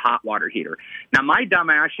side of the hot water heater. Now, my dumb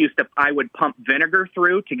ass I would pump vinegar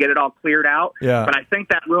through to get it all cleared out. Yeah. But I think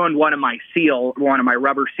that ruined one of my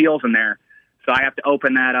rubber seals in there. So I have to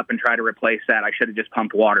open that up and try to replace that. I should have just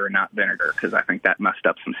pumped water and not vinegar because I think that messed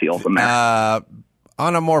up some seals in there.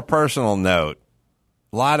 On a more personal note,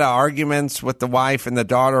 a lot of arguments with the wife and the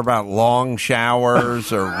daughter about long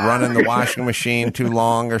showers or running the washing machine too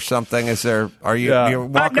long or something. Are you you're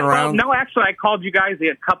walking around? No, actually, I called you guys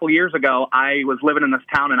a couple years ago. I was living in this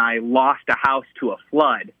town and I lost a house to a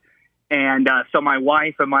flood. And so my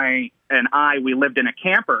wife and I, we lived in a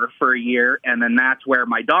camper for a year, and then that's where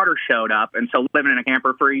my daughter showed up. And so living in a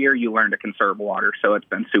camper for a year, you learn to conserve water. So it's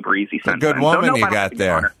been super easy since then. Good woman you got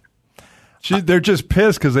there. They're just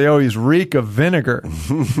pissed because they always reek of vinegar.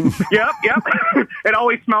 Yep. It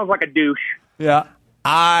always smells like a douche. Yeah.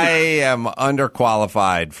 I am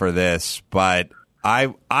underqualified for this, but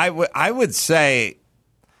I would say,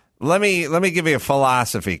 let me give you a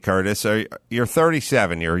philosophy, Curtis. You're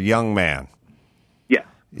 37. You're a young man. Yeah.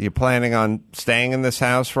 You planning on staying in this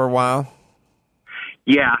house for a while?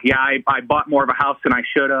 Yeah. I bought more of a house than I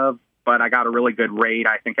should have, but I got a really good rate.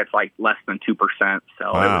 I think it's like less than 2%, so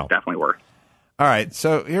It was definitely worth it. All right,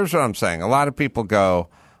 so here's what I'm saying. A lot of people go,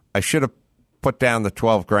 I should have put down the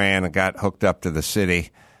 $12,000 and got hooked up to the city,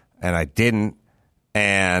 and I didn't,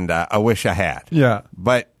 and I wish I had. Yeah.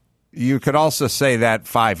 But you could also say that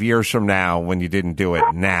 5 years from now when you didn't do it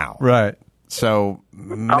now. Right. So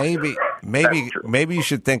maybe you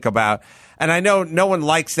should think about, and I know no one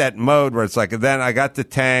likes that mode where it's like, then I got the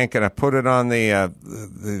tank and I put it on the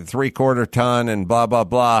 3/4 ton and blah, blah,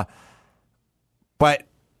 blah. But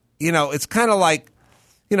it's kind of like,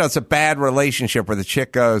 it's a bad relationship where the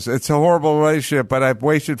chick goes, it's a horrible relationship, but I've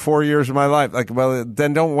wasted 4 years of my life. Like, well,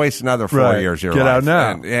 then don't waste another 4 years of your life. Get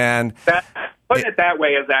out now. And putting it that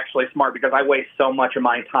way is actually smart because I waste so much of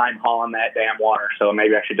my time hauling that damn water. So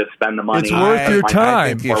maybe I should just spend the money. It's worth your time. I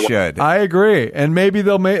think you should. I agree. And maybe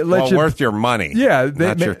they'll let you. Worth your money. Yeah.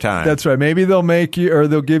 Not your time. That's right. Maybe they'll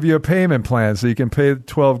they'll give you a payment plan so you can pay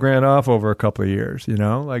 $12,000 off over a couple of years.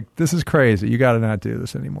 Like, this is crazy. You got to not do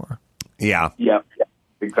this anymore. Yeah. Yep.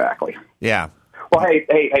 Exactly. Yeah. Well,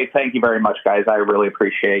 hey, thank you very much, guys. I really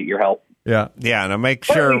appreciate your help. Yeah. Yeah, and make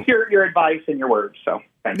Well, sure. at least your advice and your words. So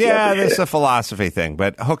thank you. Yeah, this is a philosophy thing,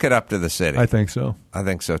 but hook it up to the city. I think so. I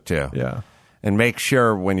think so too. Yeah. And make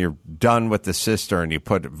sure when you're done with the cistern, you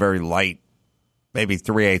put very light, maybe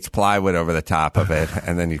 3/8 plywood over the top of it,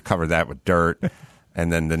 and then you cover that with dirt.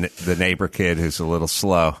 And then the neighbor kid who's a little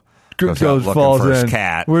slow goes out looking falls for his in.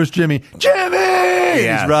 cat. Where's Jimmy? Jimmy!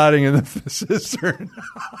 Yes. He's rotting in the cistern.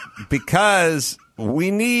 Because we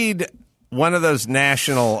need one of those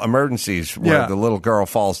national emergencies where the little girl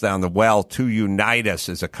falls down the well to unite us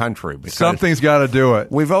as a country. Because something's got to do it.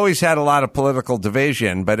 We've always had a lot of political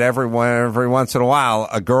division, but every once in a while,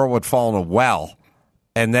 a girl would fall in a well,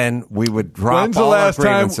 and then we would drop When's the all last our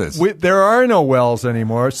grievances. time? There are no wells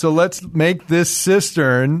anymore, so let's make this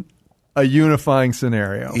cistern a unifying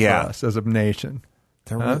scenario for us as a nation.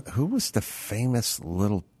 Who was the famous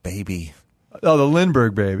little baby? Oh, the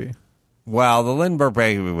Lindbergh baby. Well, the Lindbergh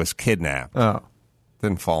baby was kidnapped. Oh.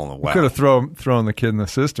 Didn't fall in the well. Could have thrown the kid in the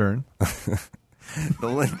cistern. The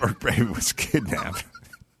Lindbergh baby was kidnapped.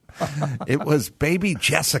 It was baby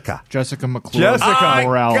Jessica. Jessica McClure. Jessica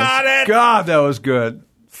Morales. Got it. God, that was good.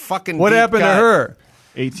 Fucking what deep happened gut. to her?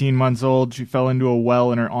 18 months old. She fell into a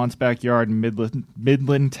well in her aunt's backyard in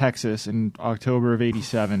Midland, Texas in October of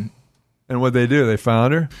 87. And what'd they do? They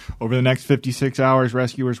found her? Over the next 56 hours,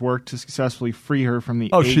 rescuers worked to successfully free her from the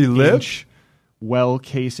she lived? 8-inch well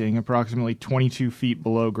casing approximately 22 feet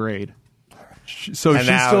below grade. So and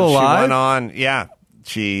she's still alive? She went on,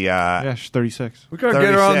 she's 36. We got to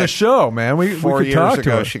get her on the show, man. We 4 could years talk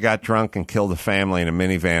ago, to her. she got drunk and killed a family in a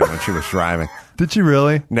minivan when she was driving. Did she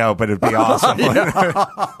really? No, but it'd be awesome.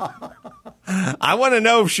 I want to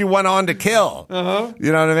know if she went on to kill. Uh-huh.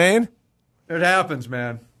 You know what I mean? It happens,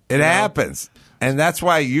 man. It happens. And that's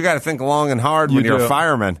why you got to think long and hard when you're a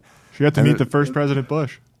fireman. She got to meet the first President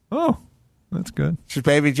Bush. Oh, that's good. She's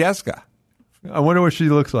baby Jessica. I wonder what she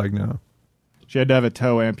looks like now. She had to have a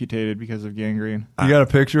toe amputated because of gangrene. You got a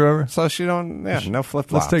picture of her? So she don't, no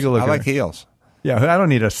flip-flops. Let's take a look I at like her. heels. Yeah, I don't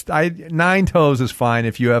need 9 toes is fine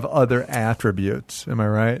if you have other attributes. Am I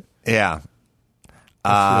right? Yeah. Baby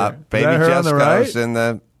that her on the Jessica's right? in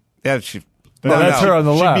the... Yeah, she... That's her on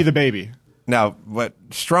the left. She'd be the baby. No, but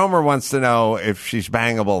Stromer wants to know if she's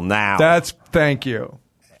bangable now. Thank you.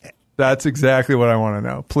 That's exactly what I want to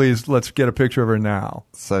know. Please, let's get a picture of her now.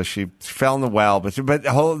 So she fell in the well, but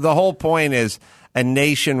the whole point is a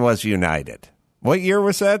nation was united. What year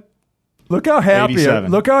was that? Look how happy! 87.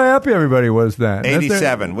 Look how happy everybody was then.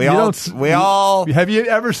 87. We You all. don't- Have you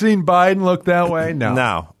ever seen Biden look that way? No.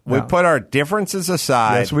 No. We put our differences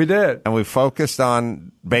aside. Yes, we did. And we focused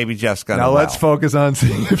on baby Jessica. Now let's focus on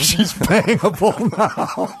seeing if she's bangable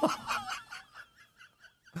now.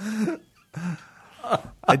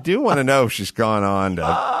 I do want to know if she's gone on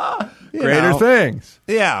to Greater things.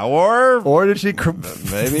 Yeah, or did she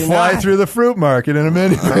maybe fly not. through the fruit market in a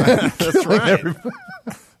minivan? That's right.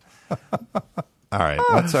 All right.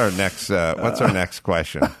 What's our next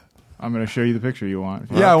question? I'm going to show you the picture you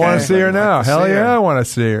want. Yeah, I want to see her now. like to Hell see yeah, her. I want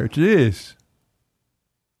to see her. Jeez.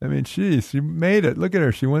 I mean, she made it. Look at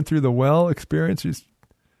her. She went through the well experience.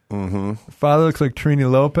 Her father looks like Trini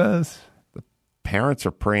Lopez. Parents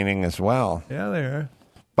are preening as well. Yeah, they are.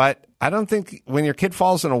 But I don't think when your kid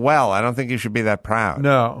falls in a well, I don't think you should be that proud.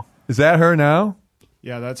 No. Is that her now?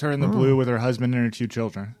 Yeah, that's her in the blue with her husband and her 2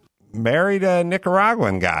 children. Married a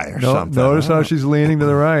Nicaraguan guy or something. Notice how she's leaning to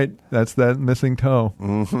the right. That's that missing toe.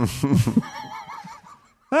 All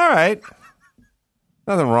right.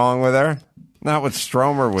 Nothing wrong with her. Not what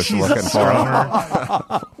Stromer was looking for.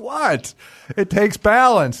 What? It takes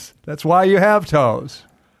balance. That's why you have toes.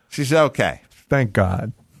 She's okay. Thank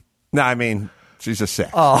God. No, I mean, she's a 6.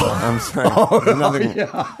 Oh. I'm saying. There's nothing,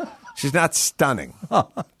 She's not stunning.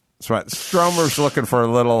 That's right. Stromer's looking for a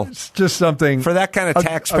little... It's just something... For that kind of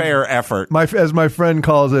taxpayer effort. As my friend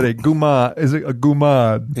calls it, a guma. Is it a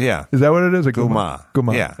gumad? Yeah. Is that what it is? A Guma.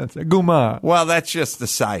 Guma. Yeah. That's a guma. Well, that's just the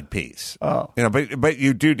side piece. Oh. But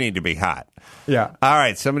you do need to be hot. Yeah. All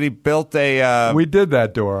right. Somebody built a... we did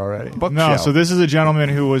that door already. Bookshelf. So this is a gentleman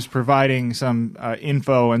who was providing some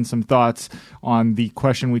info and some thoughts on the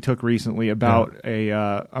question we took recently about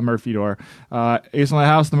a Murphy door. Ace on the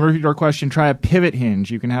House, the Murphy door question, try a pivot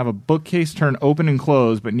hinge. You can have a bookcase turn open and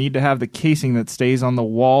close, but need to have the casing that stays on the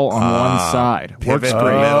wall on one side. Pivot Works in the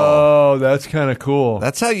great. middle. Oh, that's kind of cool.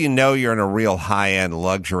 That's how you know you're in a real high-end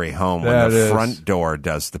luxury home when That the is. front door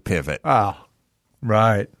does the pivot. Oh,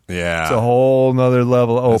 right. Yeah. It's a whole nother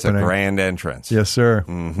level of It's a opening. grand entrance. Yes, sir.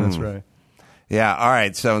 That's right. Yeah, all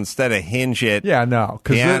right. So instead of hinge it, Yeah, no.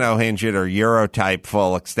 'cause piano hinge it or Euro type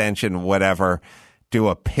full extension, whatever, do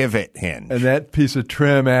a pivot hinge. and that piece of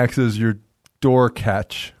trim acts as your door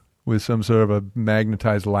catch with some sort of a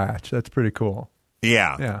magnetized latch. That's pretty cool.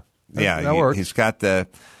 Yeah. Yeah. Yeah. That works. He's got the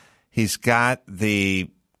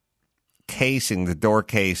casing, the door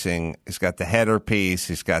casing. He's got the header piece.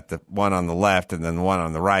 He's got the one on the left, and then the one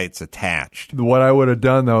on the right's attached. What I would have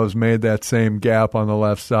done, though, is made that same gap on the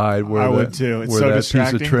left side where I would too. It's where so that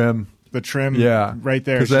distracting. piece of trim. The trim Yeah. right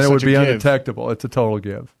there. Because It's then it just would such be a give. undetectable. It's a total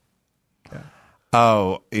give.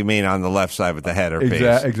 Oh, you mean on the left side with the header piece?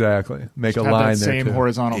 Exactly. Make Just a have line that there, same too.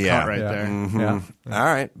 horizontal Yeah. cut right there. Mhm. All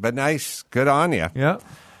right. But nice. Good on you. Yeah.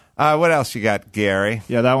 What else you got, Gary?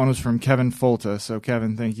 Yeah, that one was from Kevin Folta. So,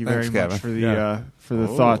 Kevin, thank you very Thanks, much Kevin. for the Yeah. for the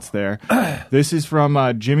thoughts there. This is from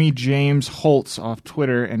Jimmy James Holtz off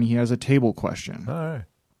Twitter, and he has a table question. All right.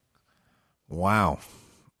 Wow.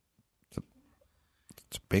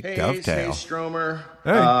 It's a big Hey, dovetail. Stromer.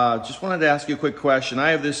 Hey. Just wanted to ask you a quick question. I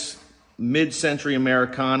have this mid-century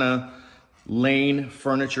Americana Lane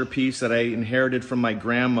furniture piece that I inherited from my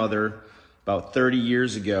grandmother about 30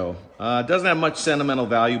 years ago. It doesn't have much sentimental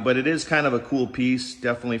value, but it is kind of a cool piece.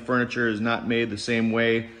 Definitely furniture is not made the same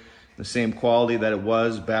way, the same quality that it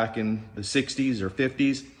was back in the 60s or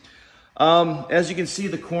 50s. As you can see,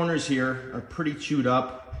 the corners here are pretty chewed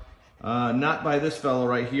up. Not by this fellow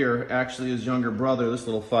right here, actually his younger brother, this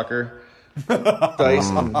little fucker.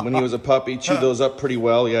 Dyson, when he was a puppy, chewed those up pretty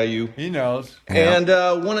well. Yeah, He knows. and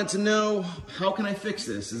wanted to know, how can I fix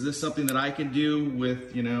this? Is this something that I can do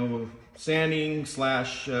with, sanding /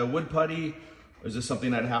 wood putty? Or is this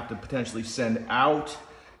something I'd have to potentially send out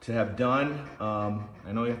to have done?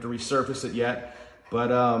 I know you have to resurface it yet, but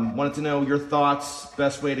wanted to know your thoughts,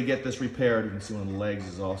 best way to get this repaired. You can see one of the legs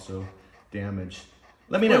is also damaged.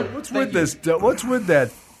 Let me know. What's with this? What's with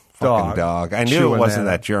that Fucking dog. I knew it chewing wasn't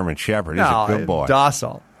that that German Shepherd. He's No, a good boy.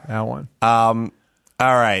 docile. That one. All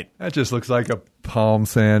right. That just looks like a palm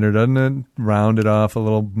sander, doesn't it? Round it off a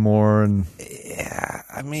little more. And yeah,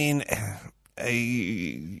 I mean,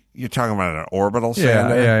 you're talking about an orbital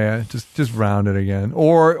sander? Yeah. Just round it again.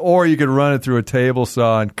 Or you could run it through a table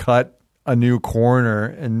saw and cut a new corner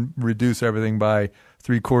and reduce everything by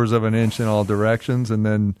 3/4 of an inch in all directions, and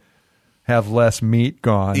then have less meat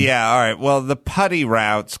gone. Yeah, all right. Well, the putty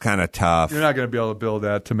route's kind of tough. You're not going to be able to build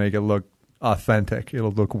that to make it look authentic.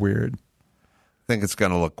 It'll look weird. I think it's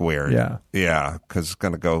going to look weird. Yeah, because it's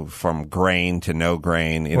going to go from grain to no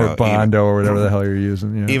grain. Or Bondo or whatever the hell you're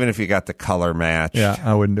using. You know? Even if you got the color match. Yeah,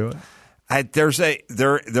 I wouldn't do it.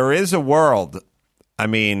 There is a world. I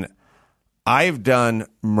mean, I've done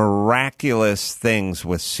miraculous things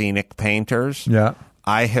with scenic painters. Yeah.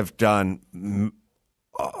 I have done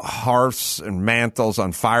hearths and mantles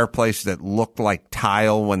on fireplaces that look like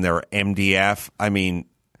tile when they're MDF. I mean,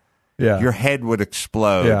 your head would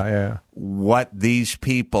explode. Yeah. What these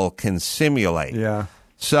people can simulate. Yeah.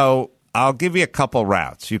 So I'll give you a couple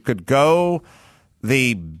routes. You could go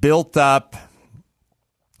the built up,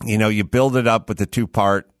 you build it up with the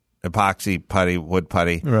 2-part epoxy putty, wood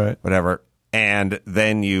putty, right, whatever, and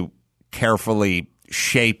then you carefully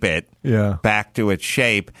shape it back to its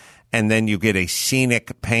shape. And then you get a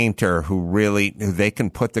scenic painter who they can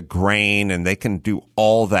put the grain and they can do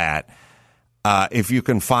all that. If you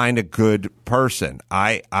can find a good person,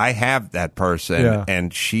 I have that person,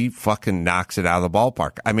 and she fucking knocks it out of the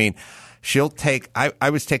ballpark. I mean, she'll take. I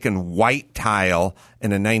was taking white tile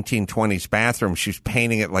in a 1920s bathroom. She's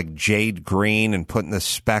painting it like jade green and putting the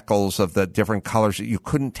speckles of the different colors. You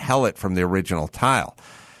couldn't tell it from the original tile.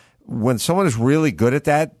 When someone is really good at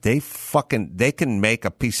that, they can make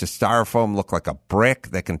a piece of styrofoam look like a brick.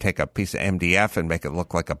 They can take a piece of MDF and make it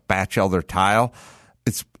look like a Batchelder tile.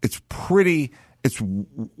 It's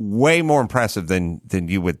way more impressive than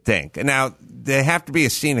you would think. And now they have to be a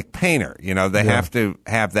scenic painter. They have to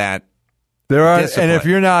have that. There are, discipline. and if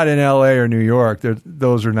you're not in L.A. or New York,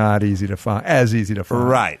 those are not easy to find.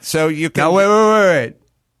 Right. So you can. Now wait.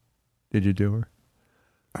 Did you do her?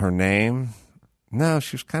 Her name? No,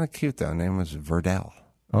 she was kind of cute though. Her name was Verdell.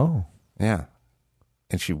 Oh, yeah,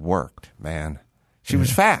 and she worked. Man, she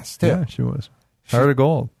was fast too. Yeah, she was. Heart of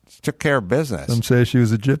gold. She took care of business. Some say she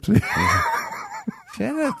was a gypsy. She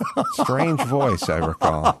had a strange voice, I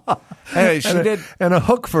recall. Anyway, she did, and a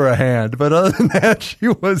hook for a hand. But other than that,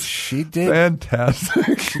 she did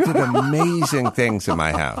fantastic. She did amazing things in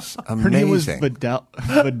my house. Amazing. Her name was Verdell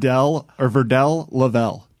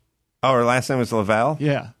Lavelle. Oh, her last name was Lavelle?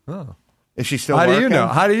 Yeah. Oh. Is she still working?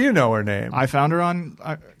 How do you know her name? I found her on.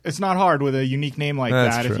 It's not hard with a unique name like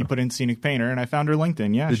that. True. If you put in scenic painter, and I found her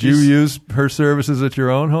LinkedIn. Yeah. Did you use her services at your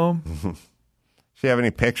own home? Does she have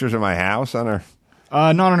any pictures of my house on her?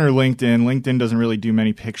 Not on her LinkedIn. LinkedIn doesn't really do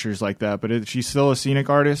many pictures like that. But she's still a scenic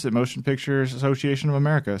artist at Motion Pictures Association of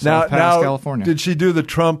America, South Pass, California. Did she do the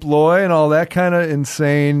Trump Loy and all that kind of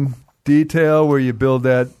insane detail where you build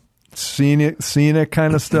that scenic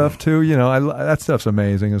kind of stuff too? That stuff's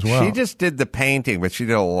amazing as well. She just did the painting, but she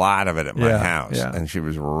did a lot of it at my house, and she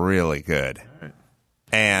was really good.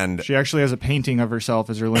 And she actually has a painting of herself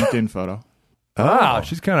as her LinkedIn photo. Wow,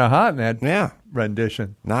 she's kind of hot in that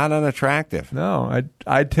rendition. Not unattractive. No,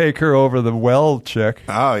 I'd take her over the well chick.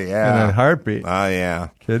 Oh yeah, in a heartbeat. Oh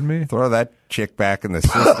yeah, kidding me? Throw that chick back in the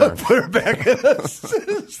cistern. Put her back in the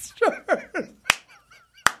cistern.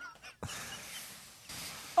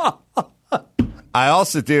 I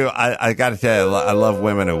also do. I got to tell you, I love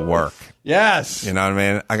women who work. Yes, you know what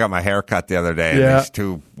I mean. I got my hair cut the other day, and these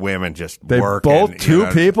two women just work. Both two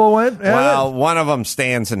people went. Well, one of them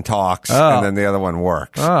stands and talks, and then the other one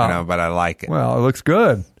works. But I like it. Well, it looks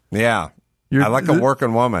good. Yeah, I like a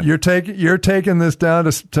working woman. You're taking this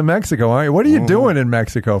down to Mexico, aren't you? What are you doing in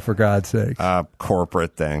Mexico, for God's sake?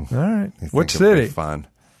 Corporate thing. All right. What city? Fun.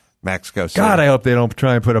 Mexico City. God, I hope they don't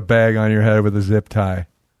try and put a bag on your head with a zip tie.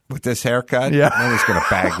 With this haircut? Yeah. Nobody's going to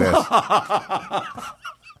bag this.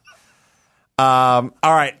 All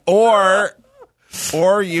right. Or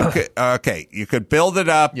you could, you could build it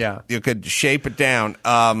up. Yeah. You could shape it down.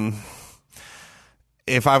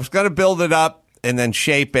 If I was going to build it up and then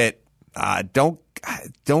shape it, don't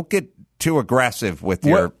get too aggressive with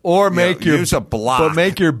your, use a block. But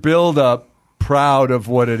make your build up proud of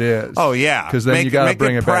what it is. Oh yeah, because then you got to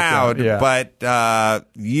bring it proud, back down. Yeah. But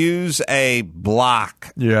use a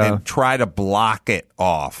block and try to block it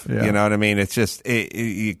off. Yeah. You know what I mean? It's just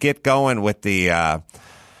you get going with the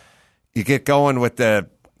with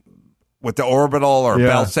the orbital or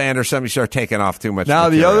belt sand or something. You start taking off too much. Now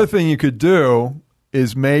material. The other thing you could do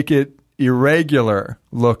is make it irregular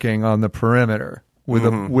looking on the perimeter with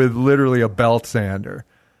with literally a belt sander.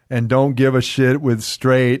 and don't give a shit with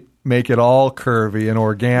straight. Make it all curvy and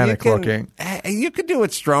organic looking. You could do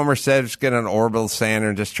what Stromer said: just get an orbital sander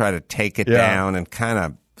and just try to take it down and kind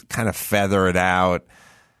of feather it out.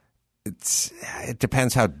 It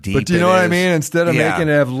depends how deep. But do you know what I mean? Instead of making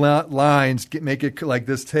it have lines, make it like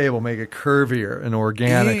this table. Make it curvier and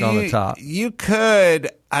organic on the top. You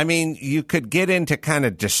could. I mean, you could get into kind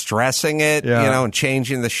of distressing it, and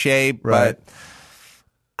changing the shape, right. But.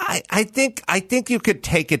 I think you could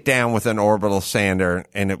take it down with an orbital sander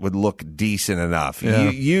and it would look decent enough. Yeah.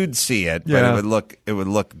 You'd see it, but it would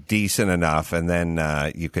look decent enough, and then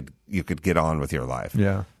you could get on with your life.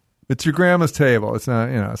 Yeah, it's your grandma's table. It's not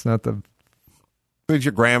it's not the. Did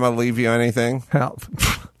your grandma leave you anything? Help.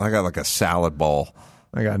 I got like a salad bowl.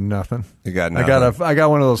 I got nothing. You got nothing. I got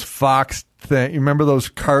one of those fox thing. You remember those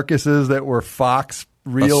carcasses that were fox,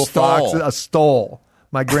 real foxes? A stole.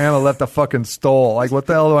 My grandma left a fucking stole. Like, what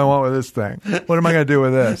the hell do I want with this thing? What am I going to do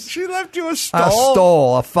with this? She left you a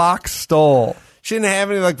stole? A fox stole. She didn't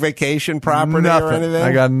have any, like, vacation property or anything?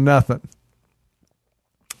 I got nothing.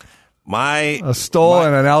 A stole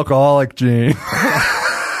and an alcoholic gene.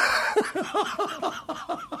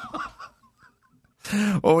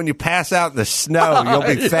 Well, when you pass out in the snow,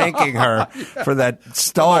 you'll be thanking her for that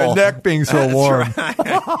stole. My neck being so warm.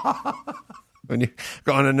 Right. When you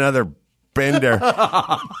go on another bender,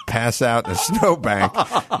 pass out in a snowbank,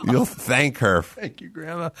 you'll thank her. Thank you,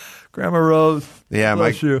 Grandma. Grandma Rose. Yeah,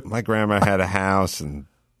 my grandma had a house, and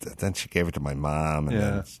then she gave it to my mom,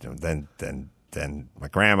 and then my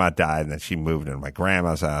grandma died, and then she moved into my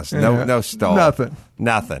grandma's house. No stole.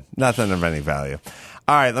 Nothing of any value.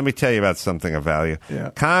 All right, let me tell you about something of value.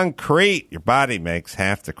 Yeah. Concrete. Your body makes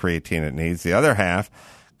half the creatine it needs. The other half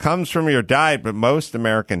comes from your diet, but most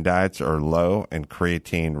American diets are low in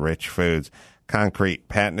creatine-rich foods. Concrete,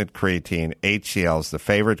 patented creatine, HCl is the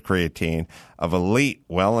favorite creatine of elite,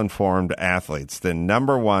 well-informed athletes, the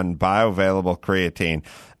number one bioavailable creatine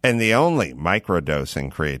and the only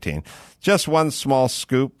microdosing creatine. Just one small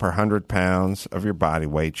scoop per 100 pounds of your body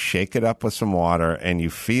weight. Shake it up with some water, and you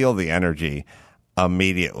feel the energy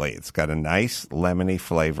immediately. It's got a nice lemony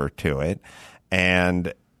flavor to it,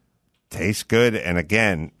 and tastes good. And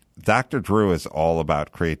again, Dr. Drew is all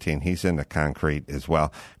about creatine. He's into concrete as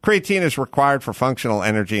well. Creatine is required for functional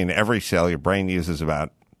energy in every cell. Your brain uses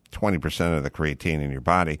about 20% of the creatine in your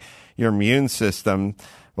body. Your immune system,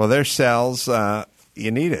 well, their cells,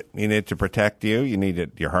 you need it. You need it to protect you. You need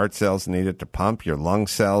it. Your heart cells need it to pump. Your lung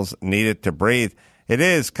cells need it to breathe. It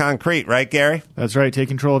is concrete, right, Gary? That's right. Take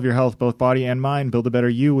control of your health, both body and mind. Build a better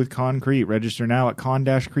you with Concrete. Register now at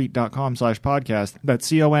con-crete.com/podcast. That's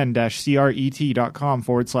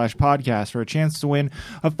con-cret.com/podcast for a chance to win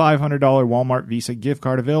a $500 Walmart Visa gift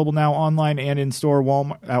card, available now online and in store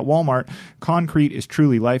at Walmart. Concrete is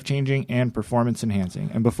truly life-changing and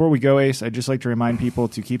performance-enhancing. And before we go, Ace, I'd just like to remind people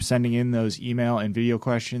to keep sending in those email and video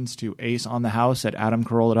questions to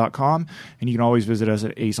aceonthehouse@adamcarolla.com. And you can always visit us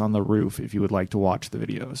at Ace on the Roof if you would like to watch the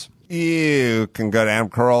videos. You can go to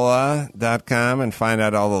adamcarolla.com and find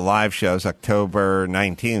out all the live shows. October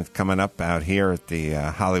 19th coming up out here at the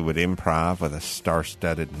Hollywood Improv with a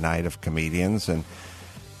star-studded night of comedians, and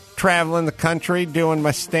traveling the country, doing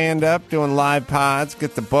my stand-up, doing live pods,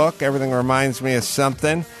 get the book. Everything reminds me of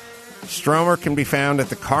something. Stromer can be found at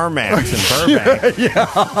the CarMax in Burbank. Yeah.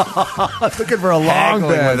 Looking for a long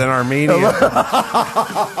bed. With an Armenian.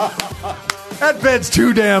 That bed's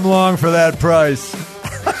too damn long for that price.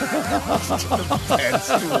 Bed's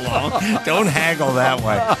too long. Don't haggle that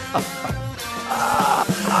way.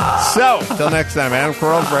 So, till next time, Adam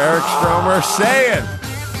Carolla for Eric Stromer saying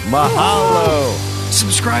mahalo.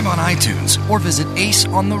 Subscribe on iTunes or visit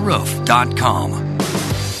aceontheroof.com.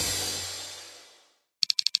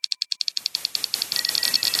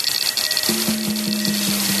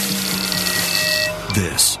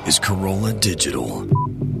 This is Carolla Digital.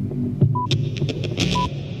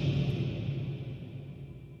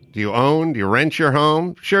 Do you own? Do you rent your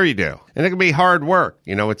home? Sure you do. And it can be hard work.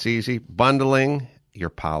 You know it's easy? Bundling your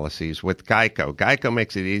policies with Geico. Geico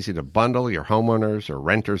makes it easy to bundle your homeowners or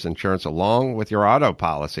renters insurance along with your auto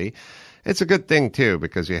policy. It's a good thing, too,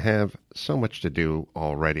 because you have so much to do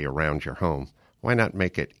already around your home. Why not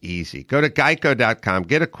make it easy? Go to geico.com,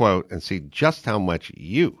 get a quote, and see just how much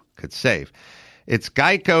you could save. It's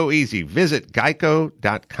Geico Easy. Visit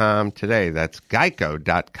geico.com today. That's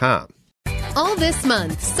geico.com. All this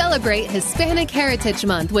month, celebrate Hispanic Heritage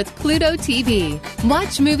Month with Pluto TV.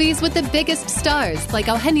 Watch movies with the biggest stars like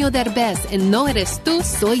Eugenio Derbez in No Eres Tú,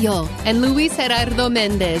 Soy Yo, and Luis Gerardo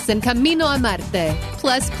Méndez in Camino a Marte.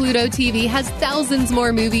 Plus, Pluto TV has thousands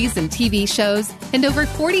more movies and TV shows and over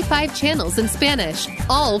 45 channels in Spanish,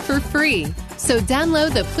 all for free. So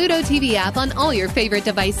download the Pluto TV app on all your favorite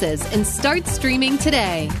devices and start streaming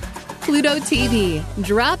today. Pluto TV.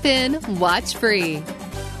 Drop in, watch free.